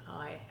Nana.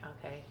 Oh,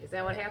 okay. Is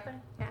that what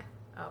happened? Yeah.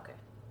 Okay.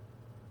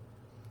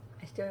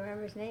 I still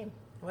remember his name.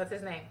 What's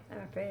his name? I'm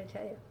afraid to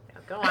tell you.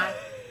 Go on.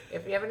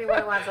 If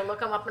anyone wants to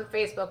look him up on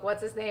Facebook,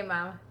 what's his name,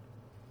 Mom?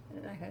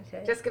 I'm not going to tell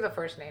you. Just give a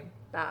first name.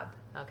 Bob.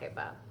 Okay,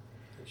 Bob.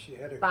 And she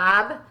had a.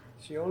 Bob.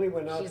 She only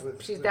went out with.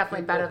 She's with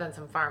definitely people- better than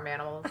some farm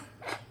animals.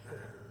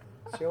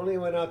 She only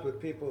went out with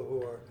people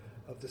who are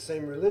of the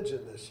same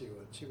religion as she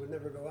would. She would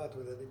never go out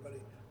with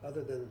anybody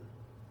other than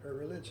her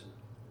religion,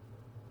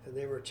 and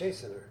they were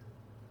chasing her.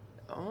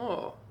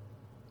 Oh.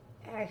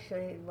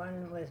 Actually,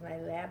 one was my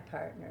lab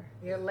partner.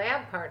 Your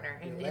lab partner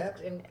in, Your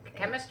lab? in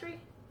chemistry?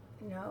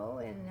 No,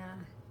 and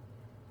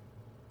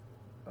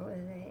what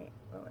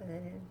was it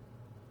in?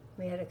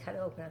 We had to cut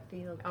open a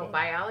field. Oh, day.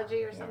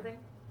 biology or Yeah. something?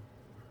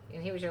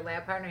 And he was your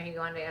lab partner and he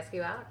wanted to ask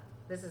you out?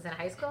 This is in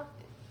high school?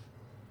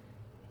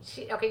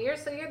 You're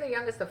the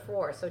youngest of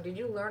four, so did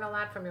you learn a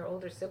lot from your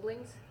older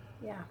siblings?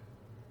 Yeah.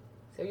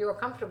 So you were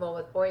comfortable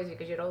with boys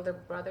because you had older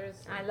brothers?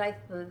 I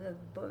liked the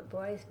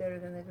boys better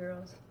than the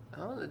girls.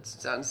 Oh, that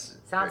sounds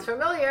Sounds great.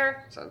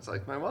 familiar. Sounds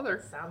like my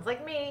mother. Sounds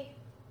like me.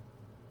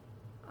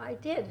 I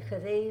did,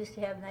 because they used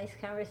to have nice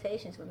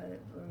conversations with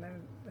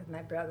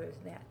my brothers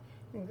and that.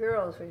 And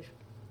girls were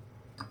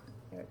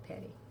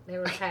petty. They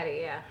were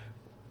petty, yeah.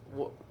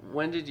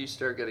 When did you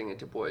start getting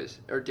into boys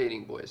or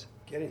dating boys?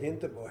 Getting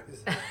into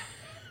boys.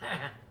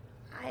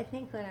 I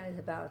think when I was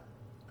about,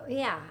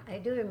 I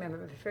do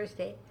remember the first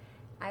date.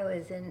 I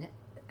was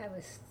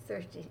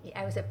 13.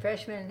 I was a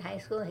freshman in high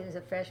school, and he was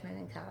a freshman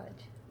in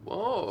college.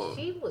 Whoa.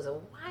 She was a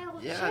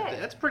wild Yeah, chick.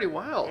 that's pretty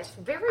wild. That's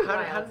very How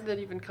wild. did that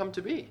even come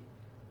to be?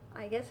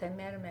 I guess I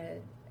met him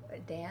at a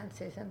dance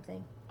or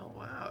something. Oh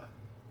wow.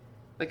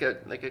 Like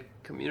a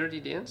community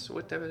dance?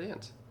 What type of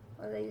dance?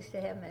 Well, they used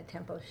to have them at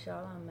Temple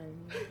Shalom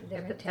and At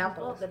different the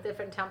temple, temples. the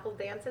different temple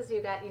dances,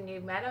 you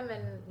met him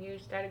and you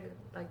started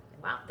like,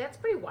 wow, that's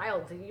pretty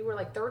wild. You were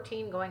like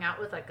 13 going out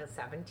with like a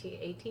 17,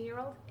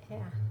 18-year-old?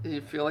 Yeah, Did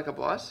you feel like a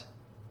boss?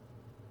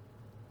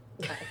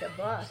 like a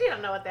boss. She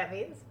don't know what that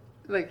means.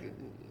 Like,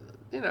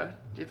 do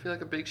you feel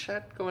like a big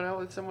shot going out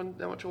with someone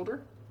that much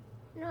older?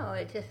 No,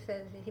 it just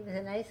says he was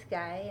a nice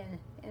guy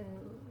and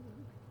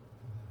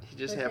He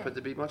just Okay. happened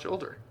to be much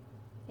older.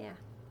 yeah.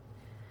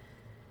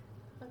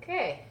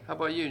 Okay. How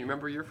about you? You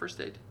remember your first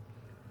date?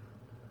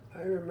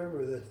 I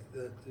remember that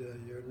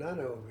your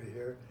Nana over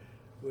here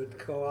would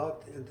go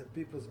out into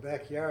people's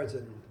backyards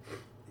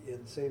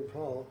in St.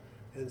 Paul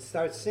and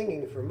start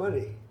singing for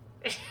money.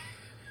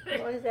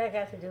 What does that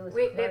got to do with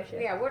Wait,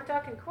 courtship? we're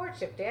talking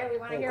courtship, Dad. We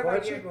want to Oh, hear about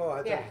courtship? your... Oh, I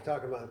thought yeah. you were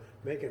talking about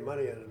making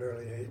money at an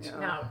early age.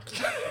 No.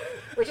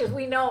 Which is,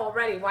 we know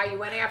already why you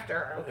went after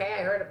her, okay?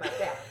 I heard about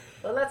that.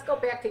 But let's go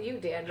back to you,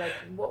 Dad. Like,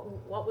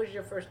 what was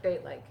your first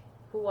date like?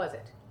 Who was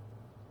it?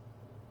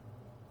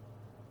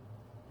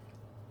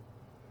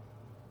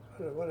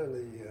 One of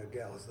the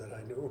gals that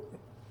I knew.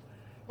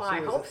 Well, She I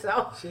was hope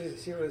so.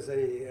 She was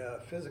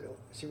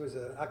she was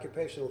an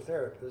occupational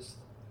therapist,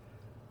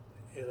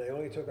 and I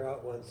only took her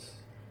out once,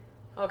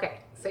 Okay,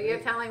 so you're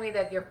telling me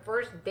that your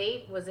first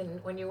date was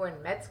when you were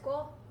in med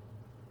school?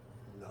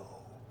 No.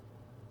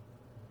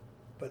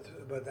 But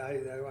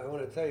I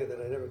want to tell you that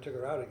I never took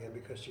her out again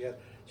because she had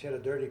a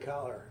dirty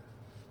collar.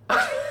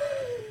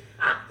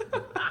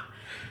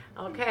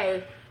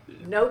 Okay,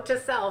 note to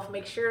self: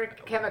 make sure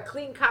to have a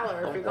clean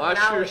collar if you're going Wash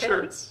out your with him.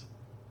 shirts.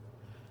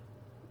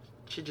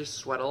 She just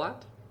sweat a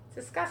lot. It's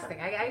disgusting.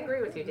 I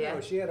agree with you, Dad.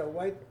 No, she had a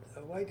white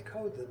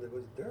coat and it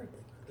was dirty.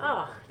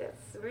 Oh,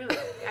 that's really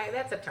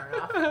that's a turn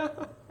off.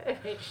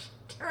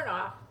 Turn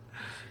off.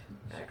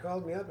 She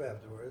called me up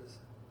afterwards.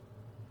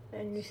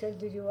 And you said,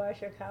 did you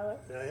wash your collar?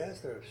 And I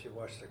asked her if she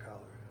washed her collar.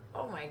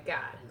 Oh my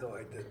God. No,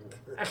 I didn't.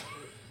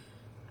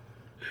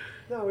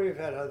 No, we've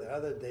had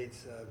other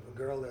dates. A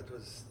girl that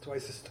was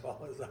twice as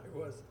tall as I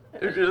was.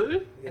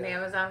 Really? An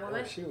Amazon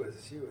woman? Oh, she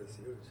was huge.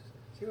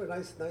 She was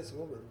a nice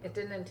woman. It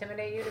didn't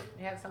intimidate you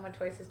to have someone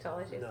twice as tall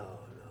as you? No, not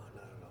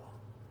at all.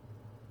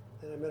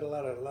 And I met a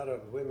lot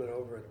of women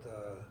over at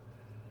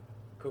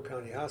Cook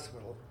County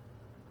Hospital.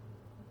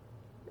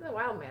 You're a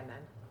wild man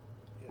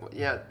then.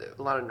 Yeah,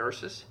 a lot of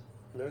nurses.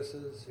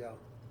 Nurses, yeah,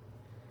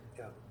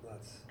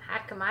 lots.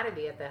 Hot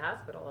commodity at the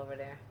hospital over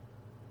there.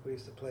 We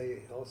used to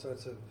play all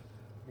sorts of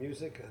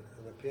music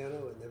on the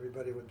piano, and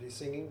everybody would be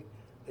singing.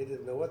 They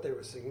didn't know what they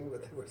were singing,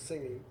 but they were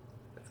singing.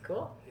 That's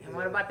cool. And Yeah.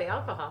 what about the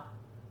alcohol?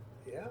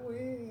 Yeah,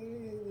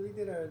 we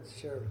did our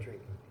share of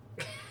drinking.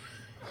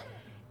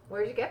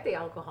 Where'd you get the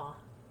alcohol?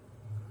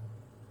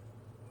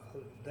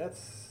 Well,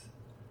 that's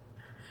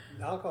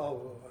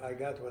alcohol I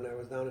got when I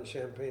was down in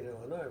Champaign,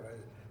 Illinois.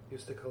 I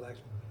used to collect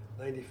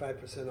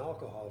 95%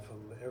 alcohol from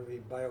every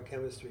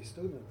biochemistry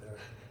student there,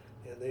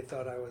 and they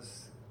thought I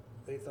was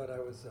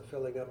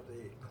filling up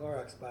the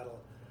Clorox bottle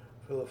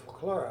full of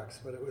Clorox,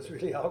 but it was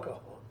really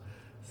alcohol.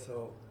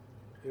 So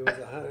it was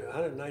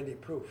 190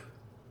 proof.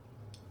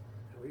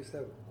 And we used to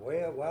have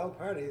wild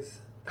parties.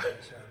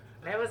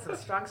 That was some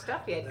strong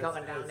stuff you had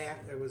going down there.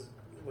 It was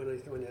when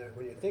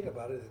you think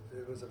about it,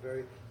 it was a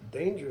very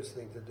dangerous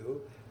thing to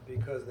do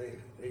because they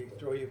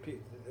throw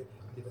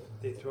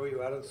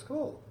you out of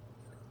school.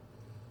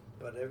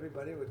 But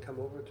everybody would come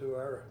over to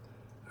our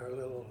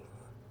little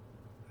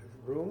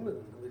room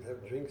and we'd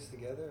have drinks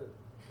together.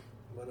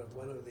 One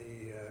of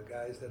the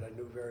guys that I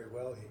knew very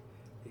well,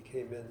 he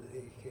came in.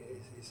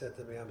 He said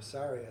to me, "I'm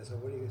sorry." I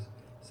said, "What are you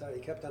sorry?" He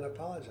kept on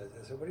apologizing.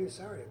 I said, "What are you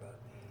sorry about?"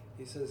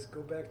 He says,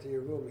 "Go back to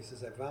your room." He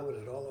says, "I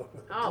vomited all over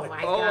the Oh place."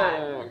 my God.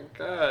 Oh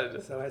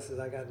God. So I said,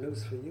 "I got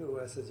news for you."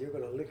 I said, "You're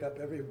going to lick up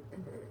every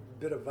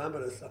bit of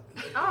vomit or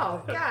something."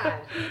 Oh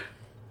God.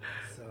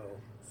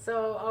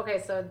 So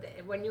Okay, so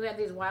when you had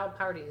these wild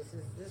parties,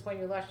 is this when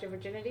you lost your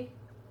virginity?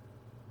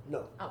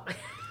 no, Oh.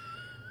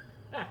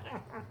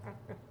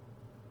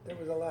 there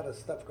was a lot of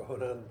stuff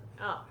going on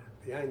Oh,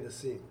 behind the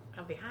scene.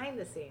 behind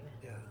the scene.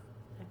 Yeah.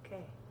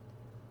 Okay.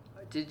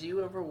 Did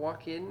you ever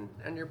walk in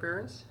on your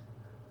parents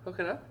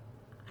hooking up?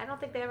 I don't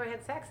think they ever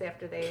had sex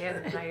after they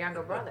had my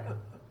younger brother.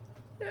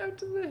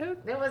 After they had.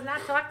 It was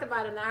not talked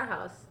about in our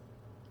house.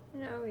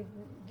 No,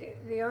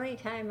 the only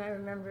time I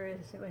remember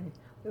is when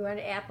we went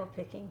apple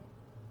picking.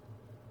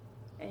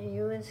 And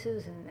you and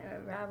Susan,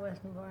 Rob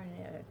wasn't born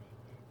yet,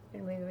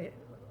 and we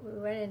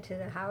went into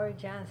the Howard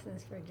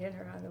Johnson's for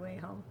dinner on the way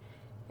home.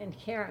 And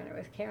it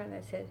was Karen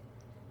that said,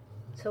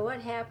 "So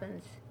what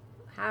happens?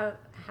 How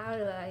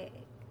do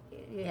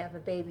you have a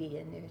baby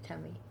in your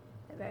tummy?"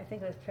 And I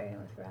think I was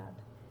pregnant with Rob.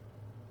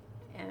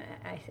 And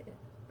I said,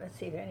 "Let's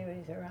see if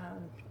anybody's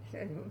around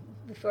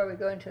before we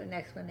go into an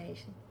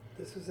explanation."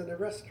 This was in a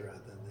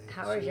restaurant, and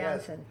Howard she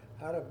asked, Johnson.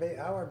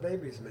 how are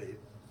babies made?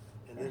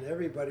 And then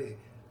everybody,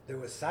 there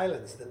was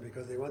silence then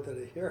because they wanted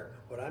to hear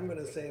what I'm going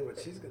to say and what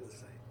she's going to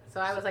say. So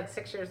I was like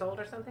 6 years old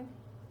or something?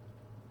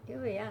 You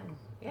were young.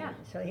 Yeah.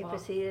 And so he Well.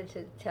 proceeded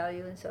to tell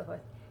you and so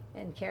forth.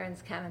 And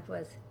Karen's comment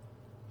was,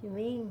 "You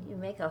mean you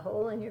make a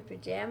hole in your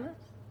pajamas?"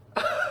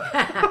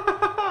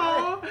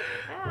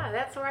 Ah,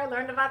 that's where I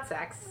learned about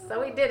sex. So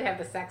we did have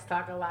the sex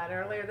talk a lot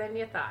earlier than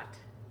you thought.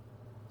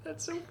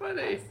 That's so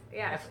funny.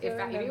 Yeah, if you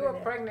remember were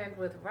that. pregnant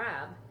with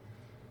Rob,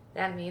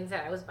 that means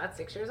that I was about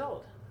 6 years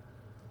old.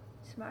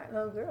 Smart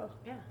little girl.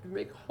 Yeah. You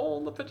make a hole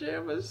in the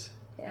pajamas.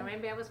 Or Yeah.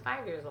 maybe I was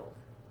 5 years old.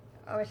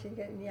 Oh, she's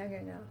getting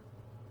younger now.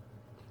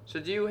 So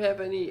do you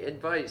have any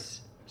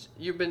advice?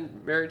 You've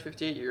been married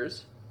 58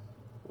 years.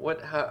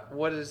 What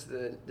is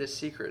the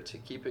secret to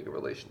keeping a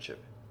relationship?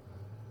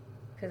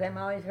 Because I'm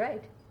always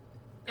right.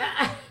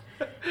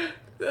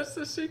 That's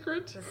the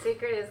secret. The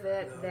secret is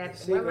that The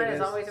secret women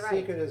is always the right.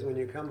 secret is when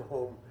you come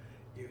home,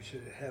 you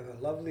should have a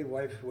lovely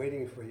wife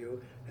waiting for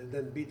you and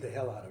then beat the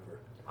hell out of her.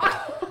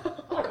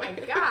 Oh my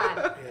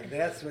God. And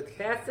that's what.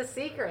 That's the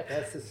secret.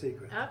 That's the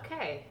secret.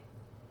 Okay.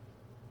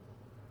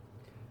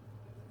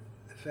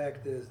 The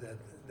fact is that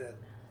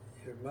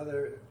your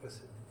mother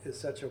is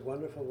such a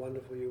wonderful,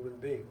 wonderful human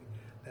being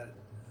that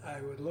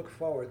I would look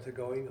forward to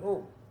going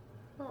home.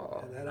 Oh.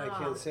 And that I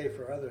can't say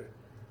for other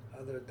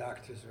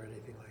doctors or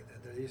anything like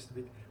that. There used to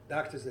be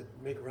doctors that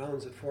make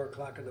rounds at 4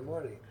 o'clock in the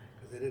morning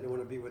because they didn't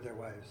want to be with their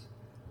wives.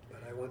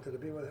 But I wanted to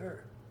be with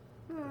her.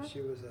 And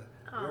she was a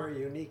very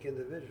unique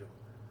individual.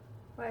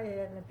 Why is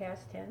it in the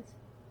past tense?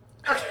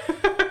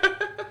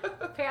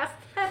 Past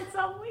tense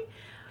only?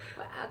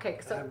 Well, okay,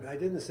 so I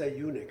didn't say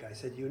eunuch, I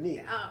said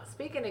unique.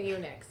 speaking of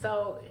eunuch,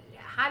 so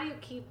how do you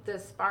keep the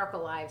spark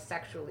alive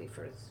sexually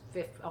for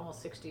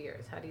almost 60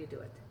 years? How do you do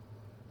it?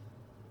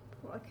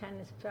 What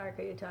kind of spark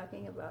are you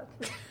talking about?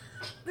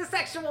 The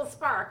sexual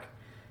spark.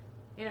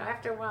 You know,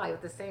 after a while, you're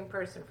with the same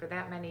person for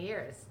that many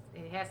years.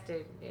 It has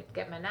to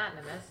get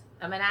monotonous.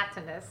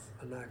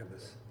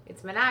 Monogamous.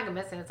 It's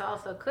monogamous, and it's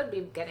also could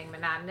be getting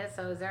monotonous.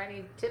 So, is there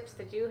any tips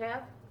that you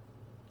have?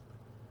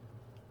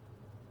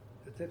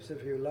 The tips: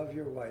 if you love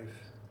your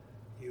wife,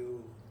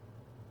 you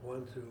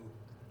want to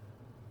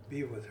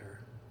be with her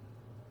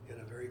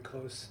in a very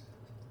close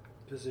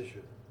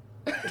position.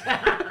 That's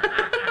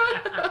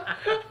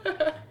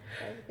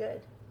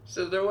good.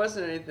 So there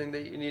wasn't anything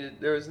that you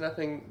needed. There was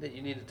nothing that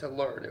you needed to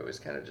learn. It was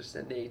kind of just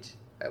innate.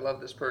 I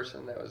love this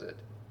person. That was it.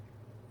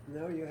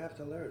 No, you have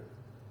to learn.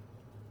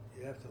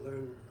 You have to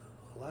learn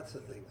lots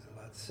of things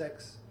about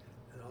sex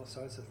and all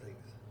sorts of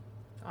things.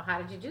 Well,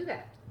 how did you do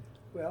that?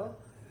 Well,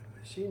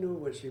 she knew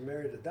when she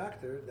married the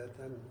doctor that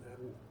I'm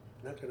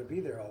not going to be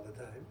there all the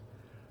time.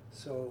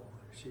 So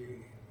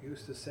she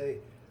used to say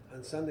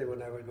on Sunday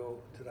when I would go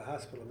to the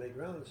hospital and make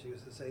rounds, she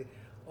used to say,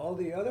 all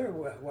the other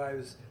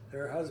wives,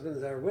 their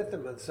husbands are with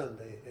them on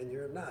Sunday, and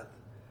you're not.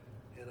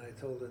 And I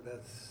told her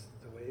that's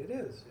the way it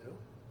is, you know.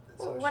 And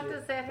Well, so what she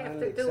does that have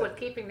finally to do with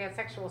accepted. keeping that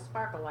sexual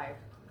spark alive?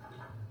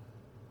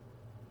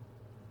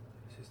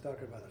 She's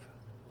talking about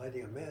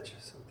lighting a match or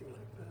something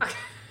like that.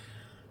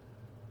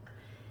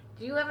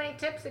 Do you have any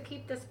tips to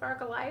keep the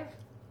spark alive?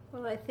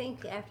 Well, I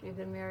think after you've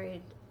been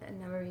married a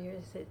number of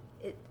years,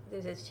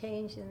 there's a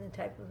change in the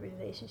type of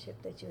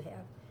relationship that you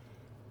have,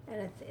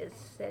 and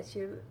it's that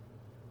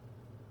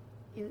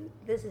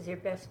this is your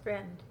best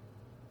friend,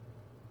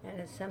 and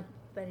it's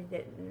somebody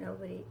that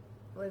nobody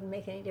wouldn't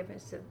make any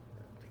difference if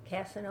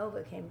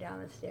Casanova came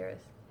down the stairs.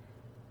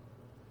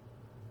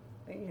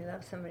 When you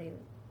love somebody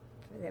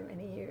for that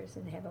many years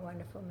and have a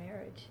wonderful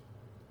marriage,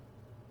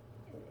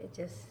 it's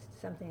just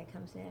something that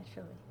comes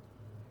naturally.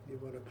 You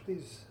want to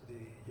please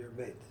your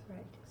mate.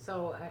 Right.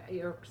 So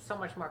you're so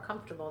much more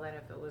comfortable than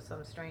if it was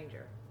some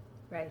stranger.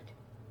 Right.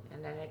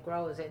 And then it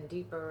grows in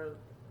deeper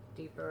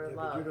Yeah, love.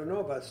 but you don't know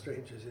about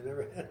strangers. You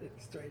never had any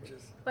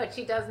strangers. But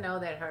she does know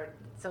that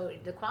so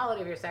the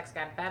quality of your sex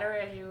got better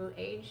as you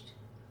aged?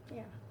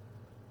 Yeah.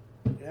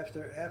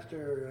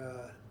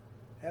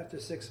 After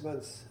 6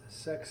 months,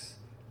 sex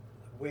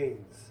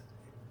wanes.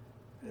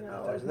 And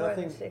No, there's it's more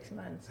than nothing. 6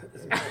 months.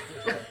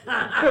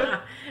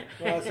 Well,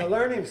 it's a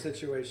learning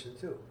situation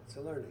too. It's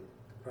a learning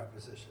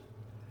proposition,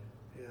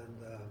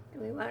 and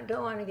We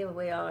don't want to give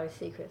away all our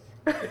secrets.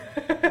 well,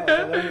 it's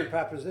a learning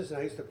proposition.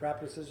 I used to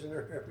proposition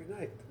her every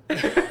night.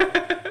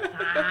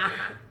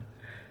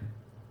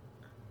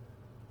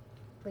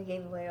 We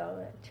gave away all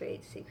the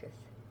trade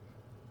secrets.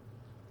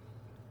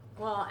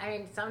 Well, I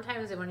mean,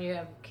 sometimes when you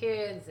have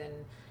kids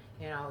and,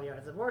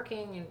 you're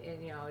working and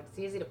it's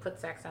easy to put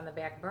sex on the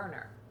back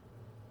burner.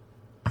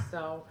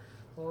 So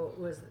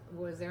was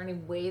there any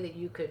way that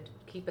you could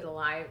keep it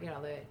alive,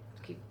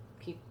 keep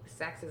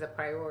sex as a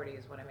priority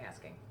is what I'm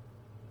asking.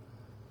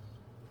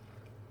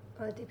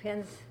 Well, it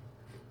depends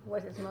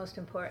what is most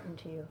important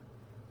to you,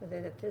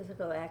 whether the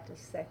physical act of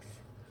sex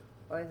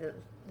or the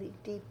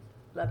deep,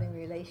 loving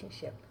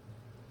relationship,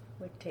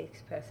 which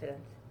takes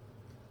precedence.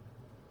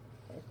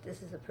 If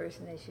this is the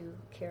person that you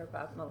care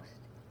about most.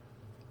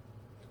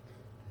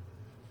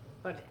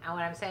 But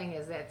what I'm saying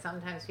is that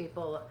sometimes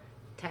people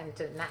tend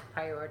to not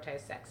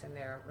prioritize sex in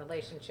their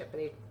relationship, but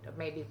they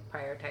maybe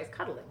prioritize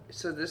cuddling.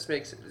 So this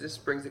brings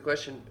the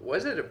question: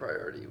 was it a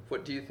priority?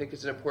 What do you think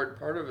is an important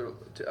part of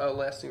a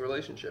lasting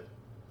relationship?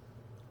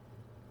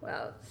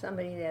 Well,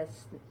 somebody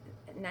that's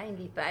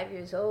 95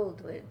 years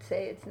old would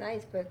say it's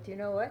nice, but you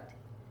know what?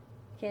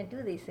 Can't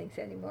do these things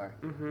anymore.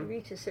 Mm-hmm. You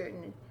reach a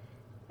certain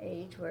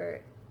age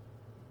where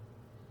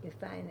you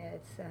find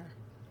that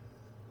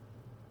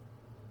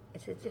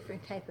it's a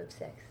different type of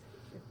sex,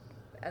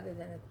 other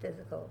than a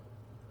physical.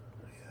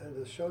 And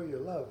to show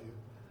your love,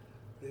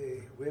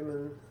 the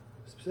women,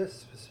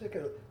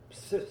 specifically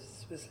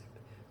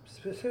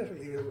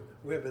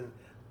women,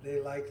 they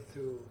like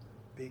to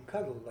be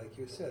cuddled, like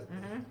you said.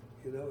 Mm-hmm.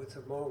 You know, it's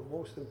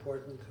most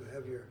important to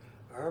have your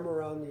arm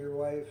around your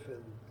wife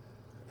and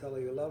tell her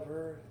you love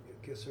her. You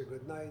kiss her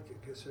goodnight. You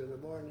kiss her in the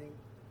morning.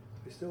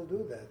 We still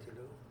do that, you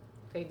know.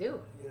 They do.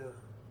 Yeah,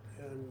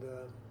 and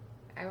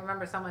I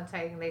remember someone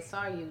saying they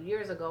saw you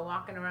years ago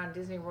walking around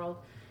Disney World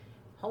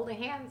holding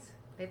hands.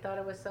 They thought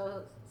it was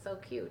so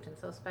cute and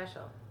so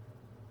special.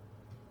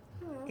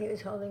 He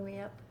was holding me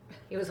up.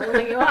 He was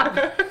holding you up.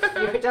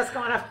 You were just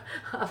going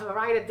off a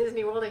ride at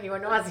Disney World and you were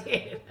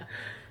nauseated.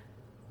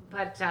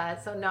 But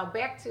so now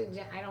back to,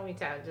 I don't mean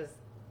to just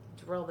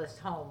drill this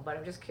home, but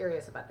I'm just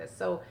curious about this.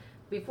 So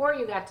before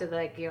you got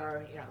to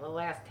your, the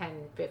last 10,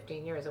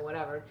 15 years or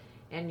whatever,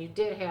 and you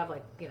did have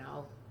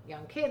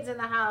young kids in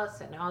the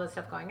house and all this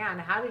stuff going on,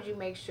 how did you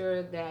make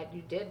sure that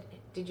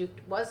you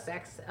was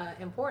sex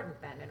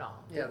important then at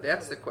all? Yeah,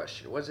 that's the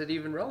question. Was it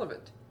even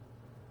relevant?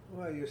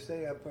 Well, you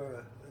stay up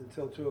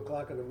until 2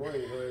 o'clock in the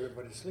morning when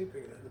everybody's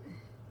sleeping. Then.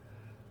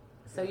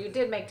 So you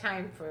did make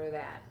time for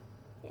that.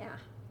 Yeah.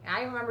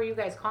 I remember you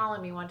guys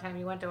calling me one time.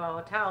 You went to a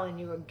hotel and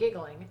you were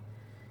giggling,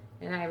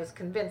 and I was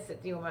convinced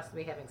that you must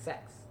be having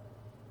sex.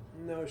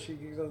 No, she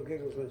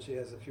giggles when she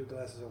has a few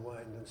glasses of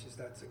wine, then she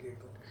starts to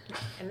giggle.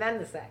 And then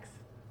the sex.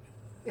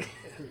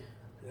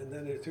 And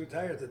then they're too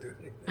tired to do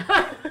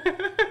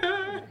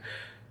anything.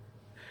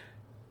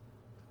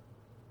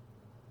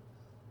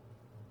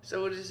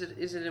 So is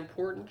it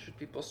important? Should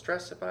people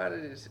stress about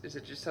it? Is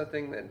it just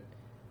something that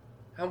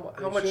how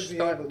much should be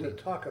thought able to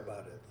talk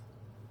about it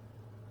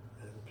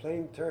in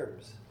plain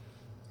terms.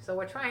 So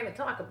we're trying to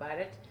talk about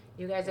it.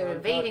 You guys are I'm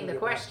evading the talking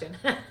question.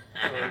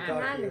 I'm talking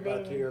about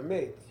evading. to your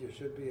mate. You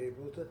should be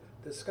able to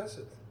discuss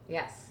it.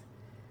 Yes.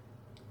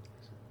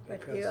 But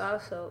Because- you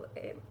also,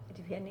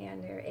 depending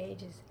on their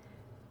ages,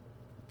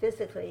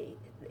 physically,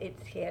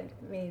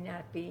 may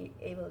not be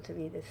able to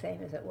be the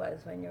same as it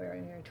was when you were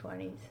in your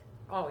 20s.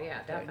 Oh yeah,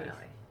 30s.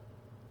 definitely.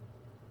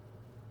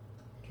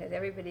 Because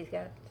everybody's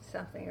got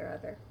something or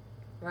other.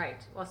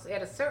 Right. Well, so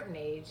at a certain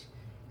age,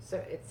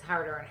 so it's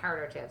harder and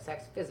harder to have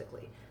sex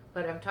physically.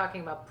 But I'm talking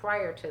about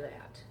prior to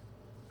that,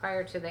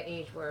 prior to the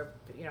age where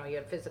you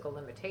had physical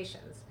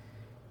limitations.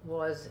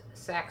 Was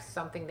sex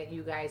something that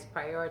you guys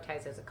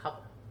prioritize as a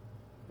couple?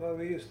 Well,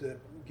 we used to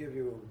give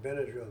you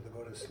Benadryl to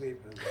go to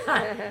sleep.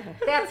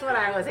 That's what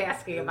I was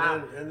asking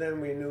about. And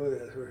then we knew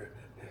that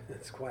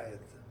it's quiet.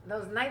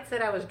 Those nights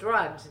that I was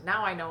drugged,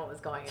 now I know what was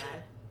going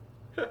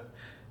on. I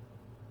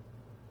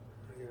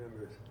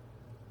remember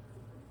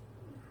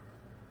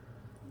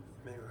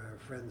many of our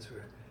friends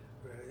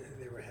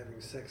they were having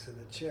sex in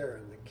the chair,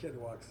 and the kid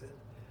walks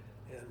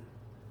in, and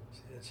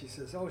she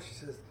says,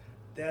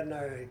 Dad and I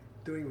are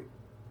doing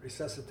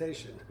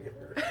resuscitation,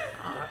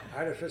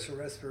 artificial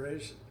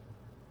respiration.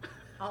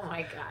 Oh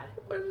my God.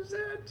 What is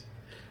that?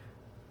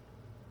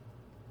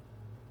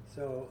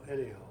 So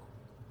anyhow,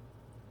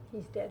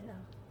 He's dead now.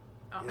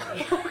 Oh,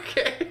 Yeah.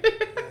 Okay.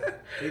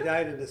 he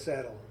died in the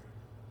saddle.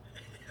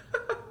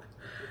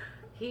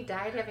 He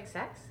died having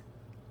sex?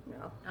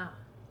 No. Oh.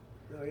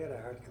 No, he had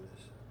a heart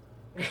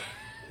condition.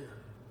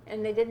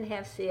 And they didn't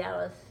have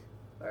Cialis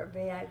or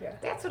Viagra.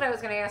 That's what I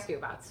was going to ask you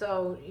about.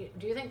 So,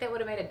 do you think that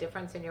would have made a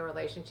difference in your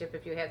relationship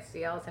if you had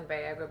Cialis and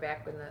Viagra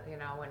back when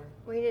when?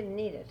 We didn't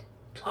need it.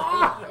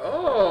 Oh,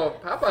 Oh,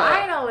 Papa.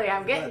 finally,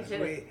 I'm getting But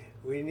to.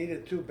 we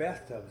needed 2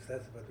 bathtubs.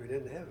 But we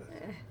didn't have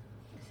it.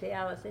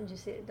 Cialis, didn't you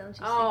see it? Don't you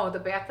see Oh, the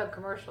bathtub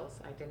commercials.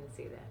 I didn't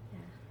see that.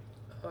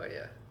 Oh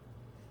yeah.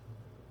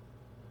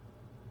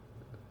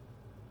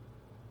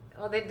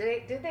 Oh, did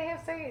they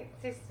have say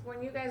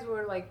when you guys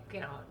were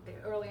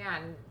early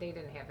on? They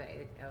didn't have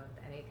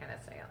any kind of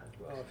Cialis.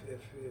 Well,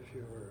 if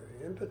you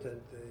were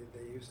impotent,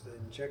 they used to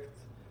inject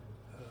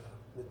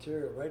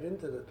material right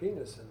into the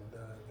penis, and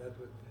that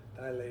would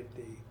dilate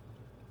the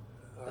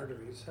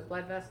arteries. The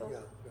blood vessels.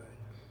 Yeah,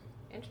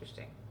 right.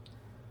 Interesting.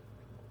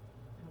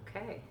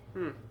 Okay.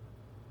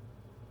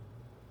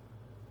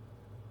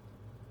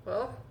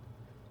 Well,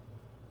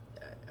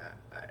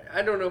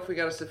 I don't know if we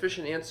got a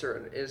sufficient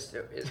answer as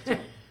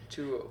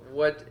to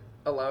what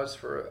allows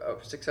for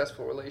a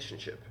successful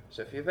relationship.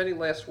 So if you have any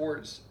last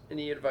words,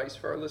 any advice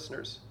for our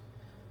listeners?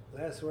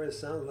 Last word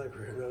sounds like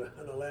we're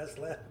on the last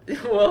lap.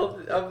 Well,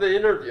 of the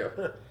interview.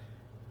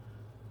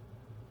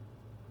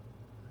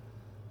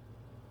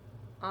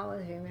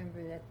 Always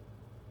remember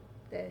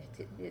that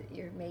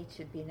your mate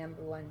should be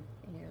number one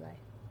in your life.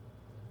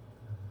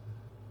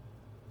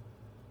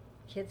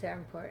 Kids are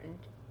important.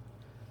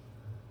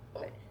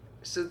 But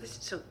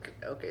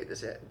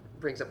This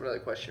brings up another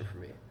question for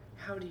me.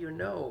 How do you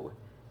know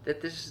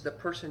that this is the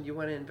person you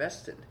want to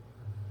invest in?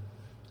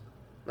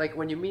 Like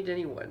when you meet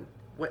anyone,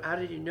 how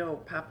did you know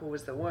Papa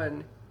was the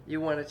one you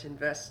wanted to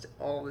invest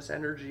all this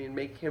energy and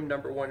make him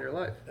number one in your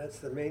life? That's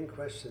the main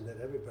question that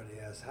everybody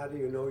asks. How do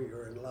you know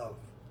you're in love?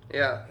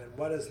 Yeah. And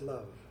what is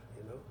love?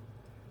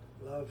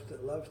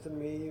 Love to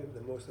me,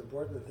 the most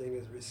important thing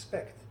is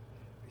respect.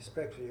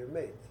 Respect for your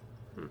mate.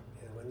 And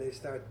when they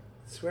start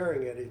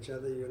swearing at each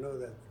other, you know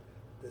that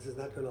this is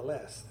not going to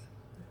last.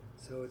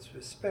 So it's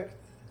respect,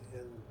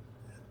 and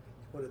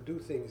you want to do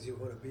things. You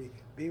want to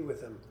be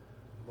with them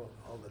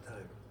all the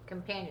time.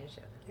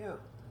 Companionship. Yeah.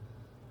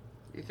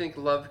 You think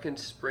love can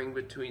spring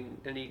between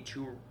any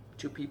two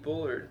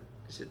people, or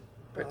is it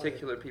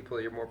particular people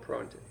you're more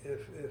prone to?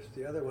 If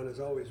the other one is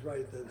always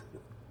right, then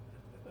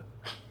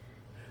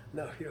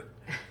no,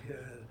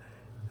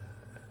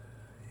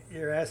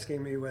 you're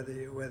asking me whether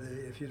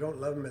if you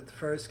don't love them at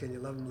first, can you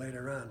love them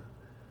later on?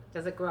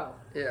 Does it grow?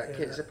 Yeah,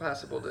 is it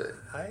possible to?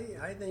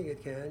 I think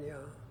it can, yeah.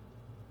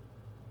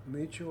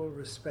 Mutual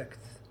respect.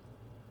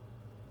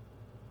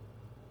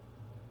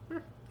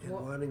 And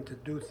Well- wanting to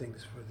do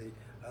things for the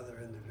other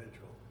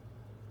individual.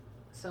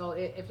 So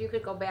if you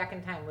could go back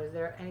in time, was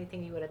there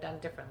anything you would have done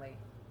differently?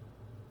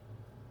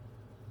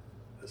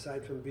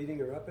 Aside from beating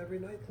her up every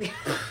night?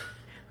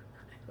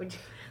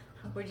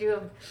 Would you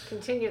have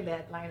continued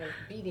that line of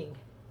beating?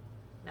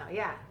 No,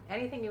 yeah.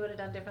 Anything you would have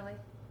done differently?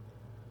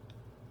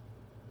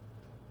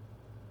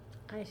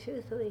 I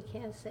truthfully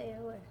can't say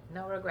I would.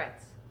 No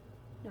regrets.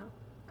 No,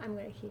 I'm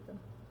going to keep him.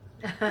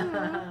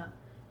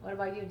 What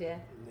about you,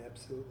 Dan?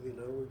 Absolutely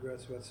no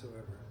regrets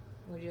whatsoever.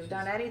 Would you have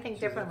done anything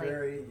differently? She's a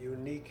very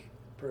unique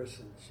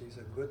person. She's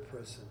a good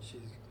person.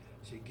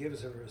 She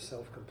gives of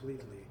herself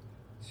completely.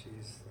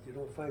 You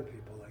don't find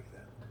people like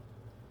that.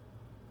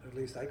 At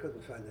least I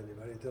couldn't find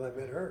anybody until I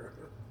met her.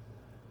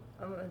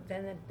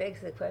 Then it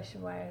begs the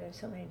question, why are there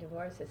so many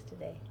divorces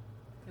today?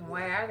 And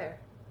why are there?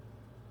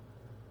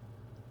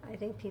 I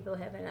think people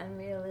have an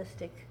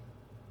unrealistic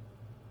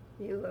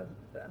view of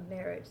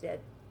marriage, that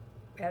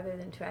rather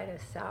than try to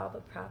solve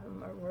a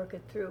problem or work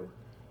it through,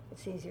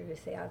 it's easier to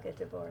say, I'll get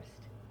divorced.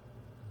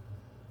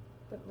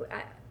 But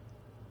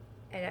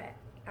at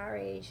our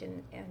age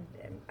and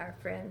our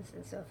friends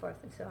and so forth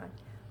and so on,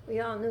 we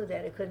all knew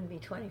that it couldn't be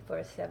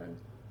 24/7.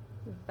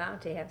 You're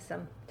bound to have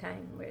some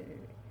time where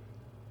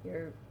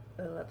you're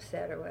a little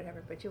upset or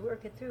whatever, but you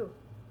work it through.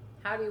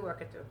 How do you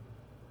work it through?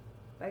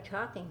 By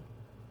talking.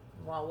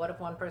 Well, what if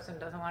one person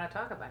doesn't want to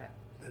talk about it?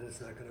 Then it's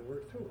not going to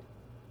work through.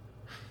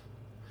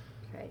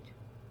 Right.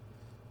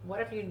 What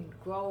if you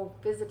grow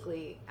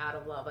physically out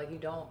of love? Like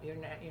you're not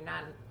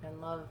in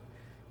love.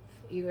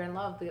 You're in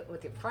love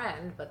with your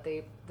friend, but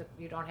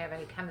you don't have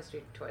any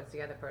chemistry towards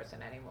the other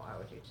person anymore.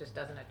 Which it just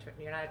doesn't.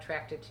 You're not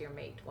attracted to your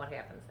mate. What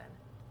happens then?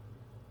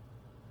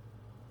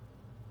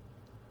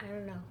 I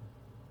don't know.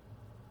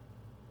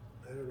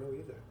 I don't know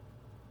either.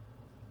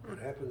 What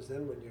happens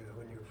then when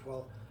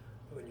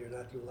you're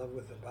not in love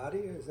with the body?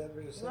 Is that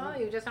what you're saying? Well,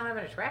 you just don't have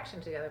an attraction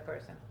to the other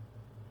person.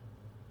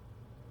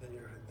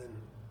 Then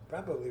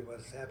probably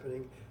what's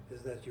happening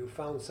is that you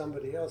found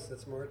somebody else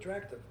that's more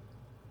attractive.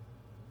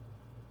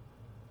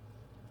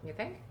 You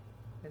think?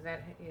 Is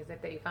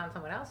it that you found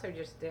someone else, or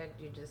just that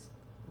you just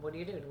what do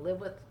you do? Live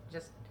with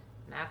just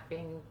not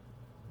being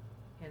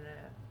in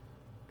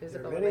a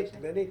physical There are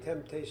relationship? many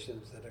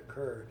temptations that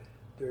occur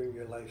during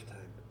your lifetime,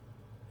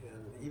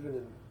 and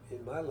even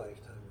in my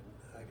lifetime,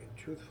 I can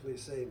truthfully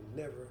say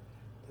never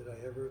did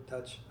I ever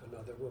touch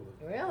another woman.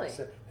 Really?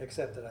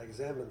 Except that I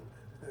examined.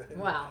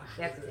 Well,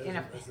 that's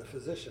as a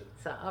physician.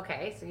 So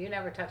okay, so you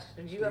never touched.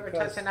 Did you ever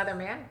Because- touch another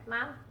man,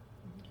 Mom?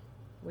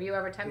 Were you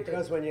ever tempted?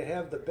 Because when you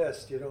have the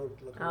best, you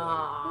don't look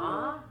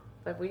around. Aww.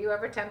 But were you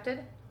ever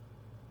tempted?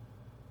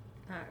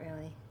 Not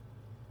really.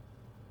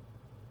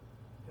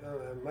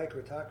 Mike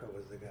Rotaka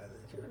was the guy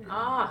that you.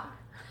 Oh,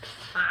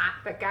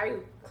 the guy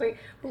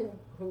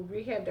who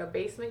rehabbed our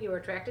basement. You were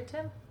attracted to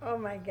him? Oh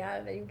my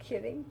God, are you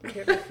kidding? Did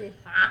you ever see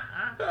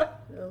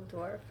Little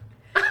Dwarf?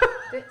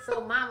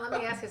 So, Mom, let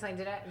me ask you something.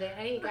 Did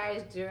any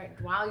guys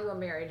while you were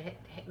married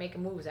make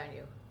moves on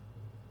you?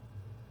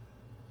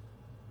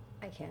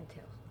 I can't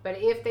tell. But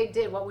if they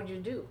did, what would you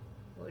do?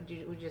 Would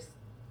you just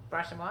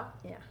brush them off?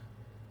 Yeah.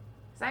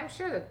 So I'm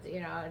sure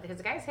that because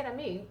the guys hit on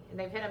me, and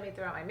they've hit on me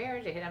throughout my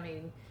marriage. They hit on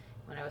me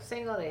when I was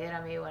single. They hit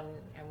on me when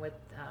I'm with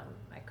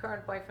my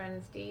current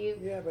boyfriend, Steve.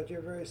 Yeah, but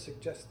you're very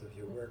suggestive.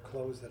 You wear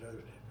clothes that are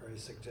very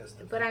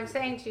suggestive. But I'm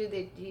saying to you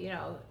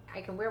that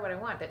I can wear what I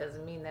want. That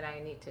doesn't mean that I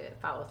need to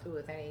follow through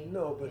with any.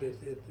 No, but it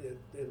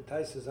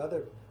entices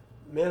other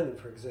men,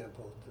 for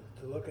example,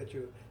 to look at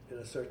you in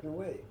a certain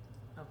way.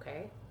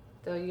 Okay.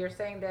 So you're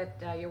saying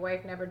that your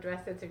wife never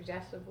dressed it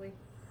suggestively?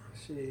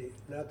 She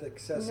not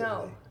excessively.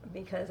 No,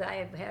 because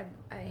I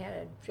had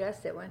a dress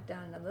that went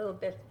down a little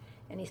bit,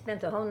 and he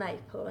spent the whole night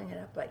pulling it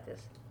up like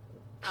this.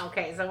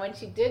 Okay, so when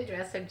she did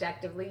dress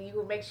subjectively, you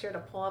would make sure to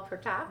pull up her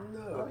top? No,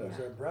 Oh, it was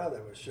yeah. her bra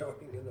that was showing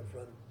in the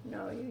front.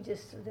 No, you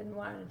just didn't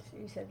want it.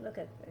 You said, look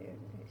at,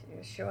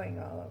 you're showing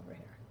all over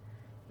here.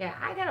 Yeah,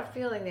 I got a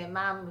feeling that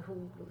Mom,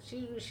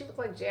 she looked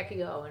like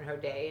Jackie O in her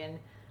day, and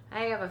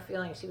I have a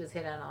feeling she was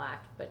hit on a lot,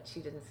 but she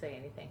didn't say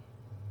anything.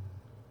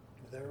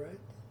 Is that right?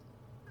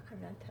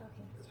 I'm not talking.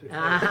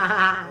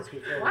 That's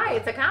before Why? we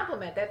It's a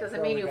compliment. That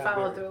doesn't Before mean we you got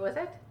followed married. through with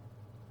it.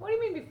 What do you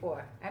mean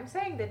before? I'm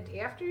saying that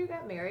after you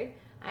got married,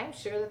 I'm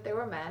sure that there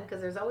were men,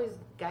 because there's always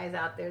guys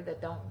out there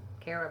that don't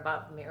care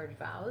about marriage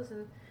vows,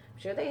 and I'm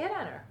sure they hit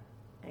on her.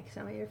 Like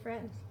some of your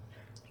friends.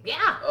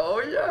 Yeah,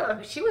 Oh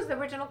yeah, she was the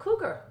original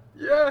cougar.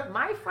 yeah.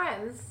 My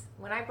friends,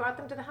 when I brought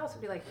them to the house,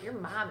 would be like, your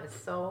mom is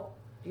so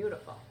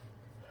beautiful.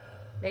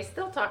 They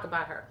still talk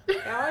about her. They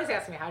always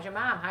ask me, how's your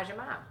mom? How's your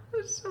mom?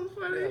 That's so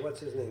funny. Yeah,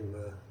 what's his name?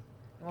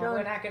 Well, Don't-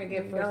 we're not going to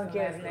give first don't and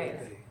give last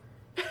names.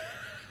 okay.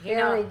 You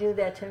They only know, do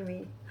that to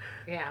me.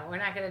 yeah, we're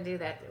not going to do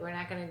that. We're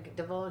not going to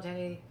divulge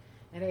any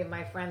of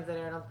my friends that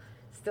are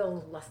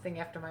still lusting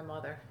after my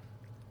mother.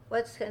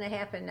 What's going to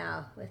happen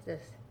now with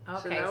this?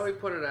 Okay. So now we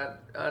put it on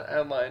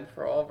online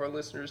for all of our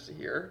listeners to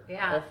hear.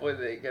 Yeah. Hopefully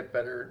they get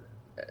better.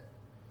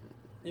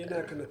 You're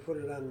not going to put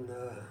it on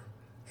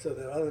so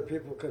that other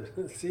people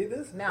can see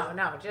this? No,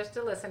 just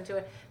to listen to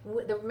it.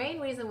 The main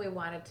reason we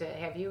wanted to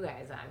have you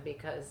guys on,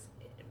 because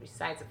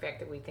besides the fact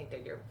that we think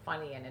that you're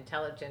funny and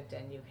intelligent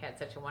and you've had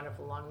such a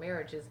wonderful long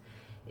marriage,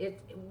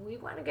 we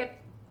want to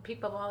get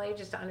people of all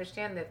ages to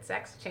understand that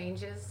sex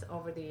changes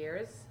over the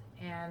years,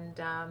 and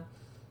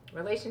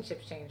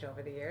relationships change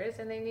over the years,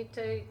 and they need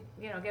to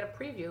get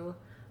a preview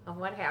of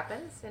what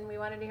happens, and we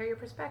wanted to hear your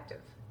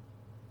perspective.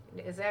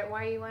 Is that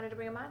why you wanted to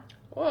bring him on?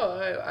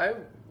 Well,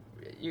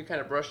 you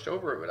kind of brushed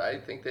over it, but I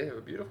think they have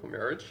a beautiful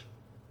marriage,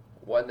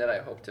 one that I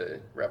hope to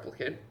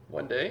replicate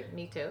one day.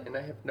 Me too. And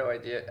I have no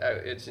idea.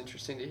 It's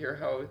interesting to hear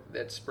how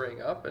that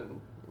sprang up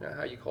and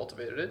how you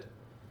cultivated it.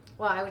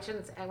 Well, I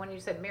shouldn't. When you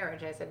said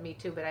marriage, I said me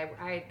too, but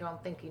I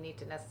don't think you need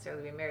to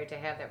necessarily be married to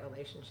have that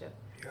relationship.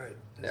 Right.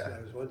 That's what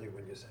I was wondering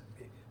when you said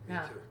me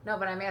No, too. no,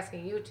 but I'm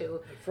asking you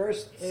to. The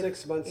first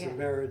 6 months yeah. of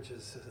marriage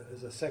is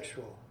a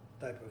sexual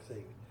type of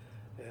thing,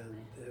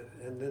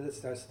 and then it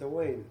starts to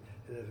wane.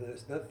 And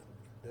if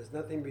there's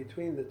nothing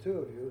between the two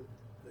of you,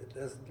 it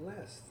doesn't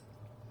last.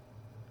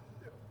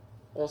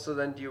 Also,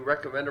 then, do you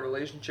recommend a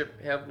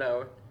relationship have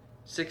now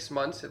 6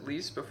 months at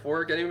least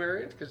before getting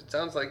married? Because it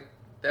sounds like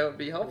that would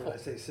be helpful. When I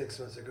say 6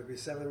 months, it could be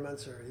 7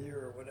 months or a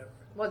year or whatever.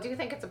 Well, do you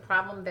think it's a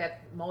problem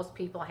that most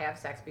people have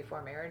sex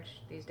before marriage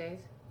these days?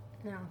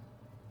 No.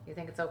 You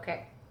think it's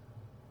okay?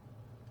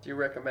 Do you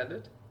recommend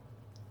it?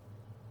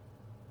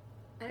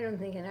 I don't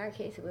think in our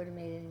case it would have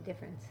made any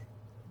difference.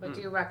 But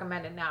do you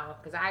recommend it now?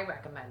 Because I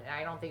recommend it.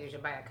 I don't think you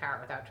should buy a car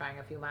without trying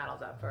a few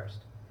models out first.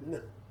 No.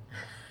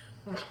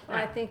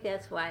 I think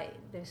that's why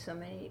there's so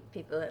many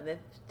people that live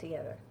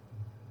together.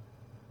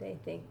 They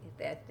think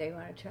that they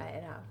want to try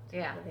it out,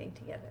 Yeah. living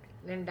together.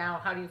 Then now,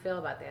 how do you feel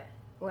about that?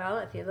 Well,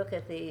 if you look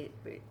at the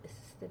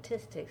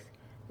statistics,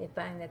 they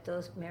find that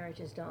those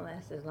marriages don't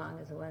last as long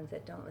as the ones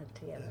that don't live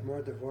together. There's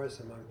more divorce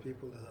among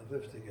people that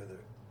live together.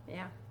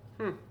 Yeah.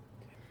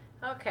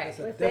 Okay, That's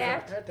a with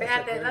different- that,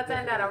 that's a very let's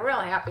end on a real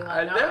happy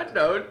On note. that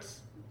note,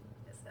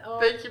 Oh,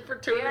 thank you for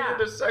tuning yeah.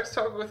 into Sex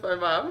Talk with my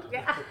mom.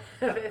 Yeah.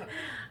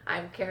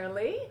 I'm Karen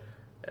Lee.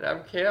 And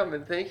I'm Cam,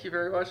 and thank you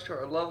very much to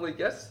our lovely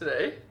guests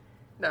today,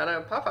 Nana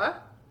and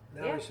Papa.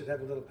 Now Yeah. we should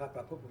have a little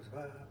papa poopers.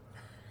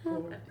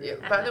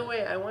 Yeah, by the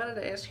way, I wanted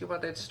to ask you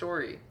about that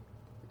story.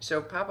 So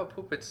Papa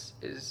Poopits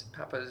is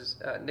Papa's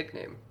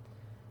nickname.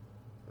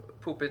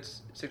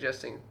 Poopits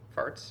suggesting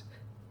farts.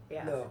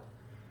 Yes. No,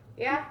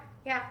 Yeah.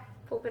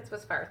 Poopits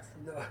was farts.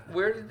 no.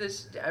 Where did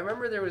this? I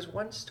remember there was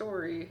one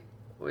story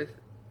with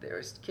there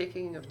was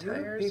kicking of You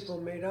tires. people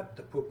made up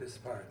the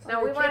poopest parts. No,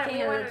 Oh, we the wanted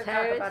kicking of the to talk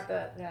tires? about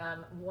the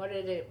what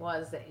it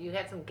was that you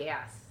had some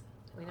gas.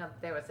 We know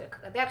there was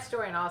that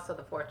story and also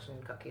the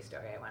fortune cookie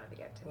story I wanted to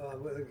get to.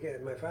 Well,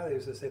 again, my father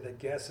used to say that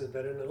gas is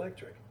better than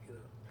electric. You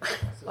know.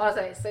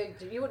 Well, so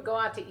you would go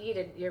out to eat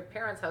at your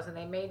parents' house and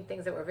they made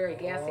things that were very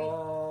gassy.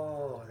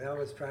 Oh, that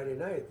was Friday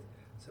night.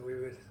 So we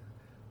would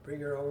bring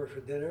her over for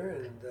dinner,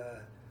 and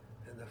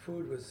the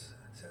food was,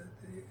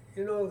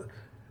 you know,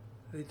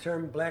 the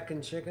term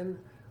blackened chicken.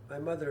 My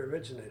mother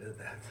originated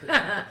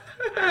that.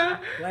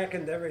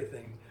 Blackened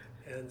everything,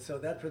 and so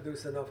that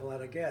produced an awful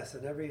lot of gas.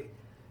 And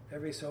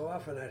every so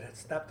often, I'd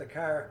stop the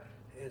car,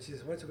 and she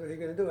said, "What are you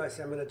going to do?" I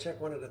said, "I'm going to check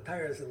one of the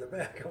tires in the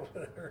back or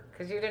whatever."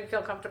 Because you didn't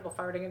feel comfortable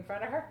farting in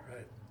front of her?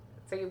 Right.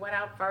 So you went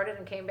out, farted,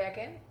 and came back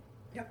in?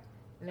 Yep.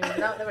 And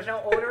there was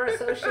no odor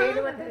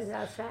associated with It was this?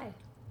 outside.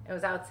 It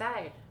was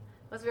outside.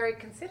 It was very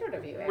considerate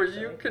of you, Were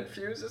actually. you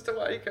confused as to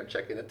why you kept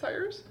checking the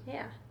tires?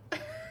 Yeah.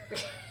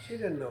 She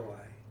didn't know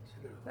why.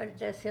 She didn't know. But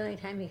that's the only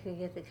time he could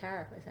get the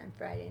car was on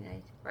Friday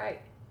night.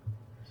 Right.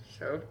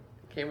 So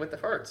it came with the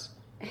farts.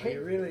 Well,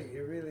 you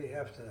really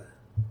have to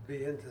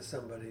be into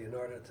somebody in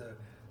order to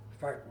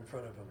fart in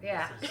front of them.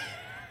 Yeah.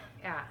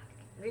 Yeah.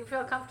 Do you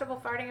feel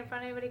comfortable farting in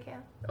front of anybody,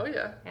 Cam? Oh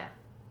yeah. Yeah.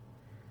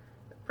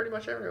 Pretty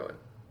much everyone.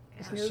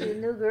 This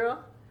new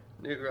girl?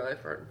 New girl I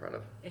fart in front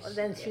of. Well,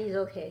 then she's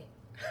okay.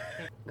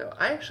 No,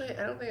 I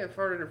don't think I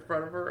farted in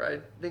front of her. I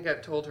think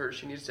I've told her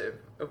she needs to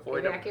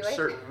avoid a Evacuate?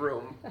 certain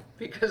room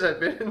because I've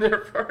been in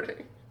there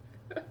farting.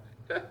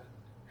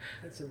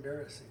 That's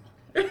embarrassing.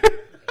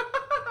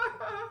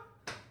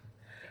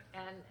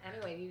 And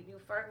anyway, you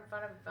fart in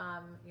front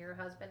of your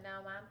husband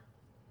now, Mom?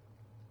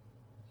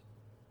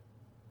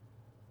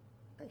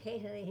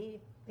 Occasionally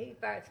he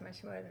farts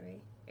much more than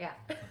me. Yeah.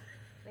 I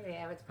think the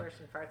average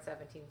person farts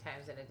 17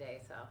 times in a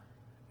day, so.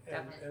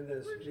 And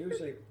there's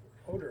usually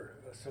odor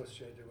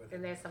associated with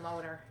And it, there's some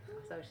odor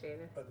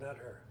associated. but not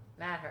her.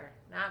 Not her.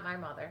 Not my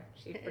mother.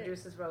 She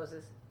produces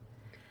roses.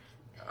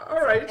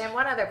 All right. And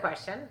one other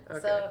question. Okay.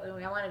 So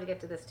I wanted to get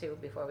to this too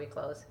before we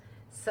close.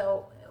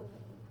 So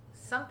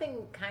something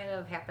kind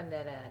of happened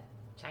at a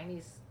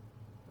Chinese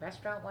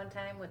restaurant one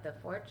time with the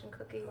fortune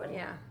cookie. What-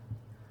 Yeah.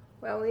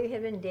 Well, we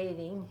had been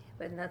dating,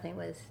 but nothing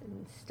was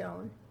in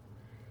stone.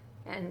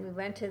 And we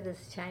went to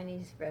this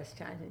Chinese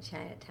restaurant in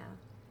Chinatown.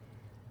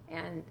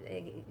 And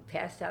they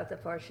passed out the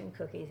fortune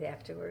cookies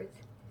afterwards.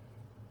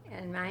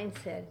 And mine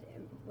said,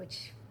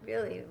 which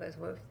really was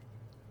worth,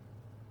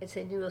 it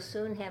said, "You will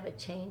soon have a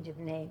change of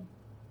name."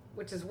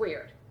 Which is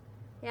weird.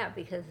 Yeah,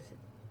 because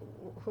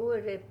who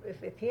would it,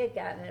 if he had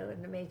gotten it, it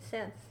wouldn't have made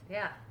sense.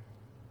 Yeah.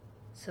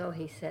 So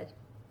he said,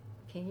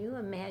 "Can you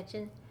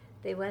imagine?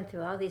 They went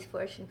through all these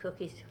fortune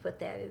cookies to put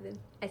that in."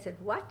 I said,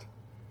 "What?"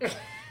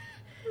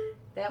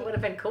 That would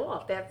have been cool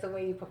if that's the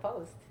way you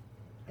proposed.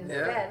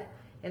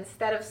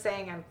 Instead of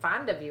saying "I'm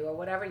fond of you" or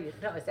whatever you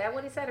no, is that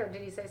what he said, or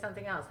did he say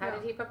something else? How No.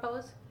 did he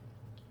propose?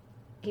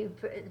 He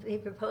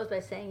proposed by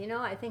saying,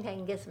 "I think I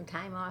can get some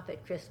time off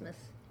at Christmas."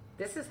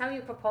 This is how you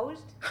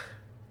proposed?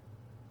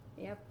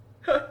 Yep.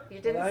 You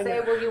didn't Well, say,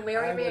 will you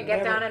marry I me would and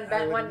get never- down in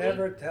bed one day?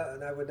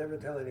 I would never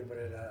tell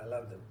anybody that I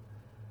loved them.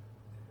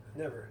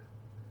 Never.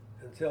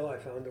 Until I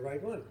found the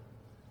right one.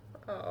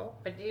 Oh,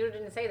 but you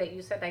didn't say that.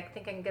 You said, I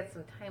think I can get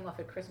some time off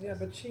at Christmas. Yeah,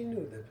 but she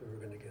knew that we were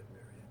going to get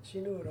married. She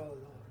knew it all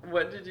along.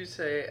 When did you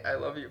say "I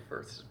love you"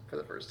 for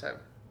the first time?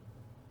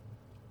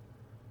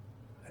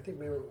 I think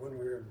maybe when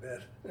we were in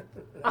bed.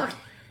 Okay.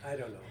 I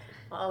don't know.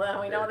 Well, then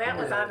we know that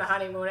was on the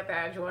honeymoon at the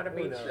Edgewater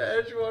Beach.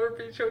 knows? Edgewater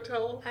Beach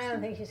Hotel. I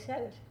don't think you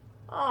said it.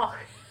 Oh,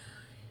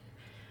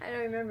 I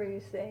don't remember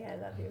you saying I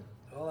love you.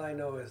 All I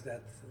know is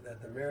that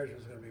the marriage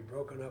was going to be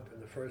broken up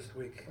in the first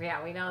week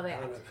yeah, we know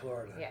that. down in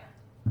Florida. Yeah.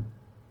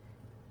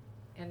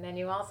 And then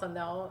you also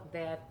know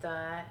that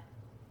that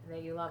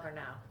you love her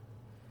now.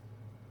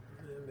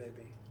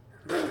 Maybe.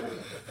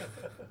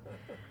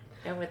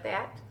 And with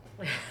that,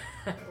 we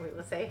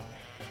will say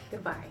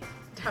goodbye.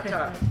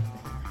 Ta-ta.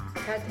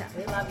 Ta-ta.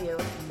 We love you.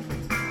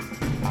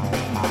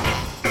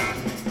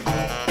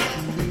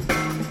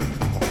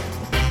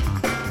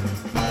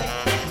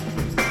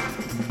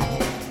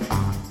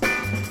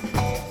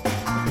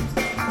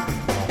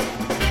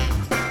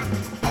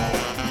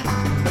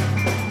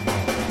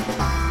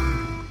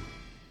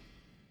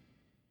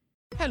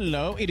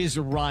 Hello, it is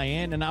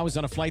Ryan, and I was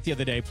on a flight the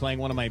other day playing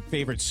one of my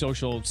favorite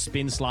social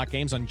spin slot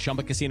games on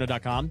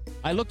ChumbaCasino.com.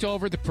 I looked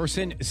over at the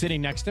person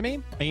sitting next to me,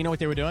 and you know what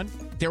they were doing?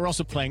 They were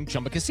also playing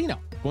Chumba Casino.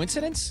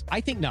 Coincidence?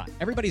 I think not.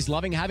 Everybody's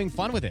loving having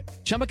fun with it.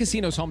 Chumba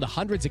Casino is home to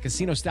hundreds of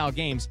casino-style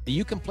games that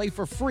you can play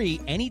for free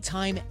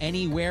anytime,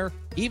 anywhere,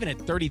 even at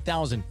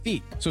 30,000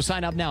 feet. So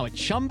sign up now at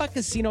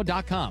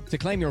ChumbaCasino.com to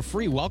claim your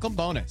free welcome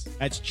bonus.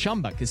 That's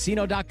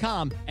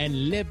ChumbaCasino.com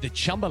and live the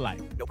Chumba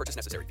life. No purchase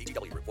necessary.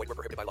 VGW Group. Void where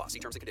prohibited by law. See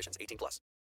terms and conditions. 18+.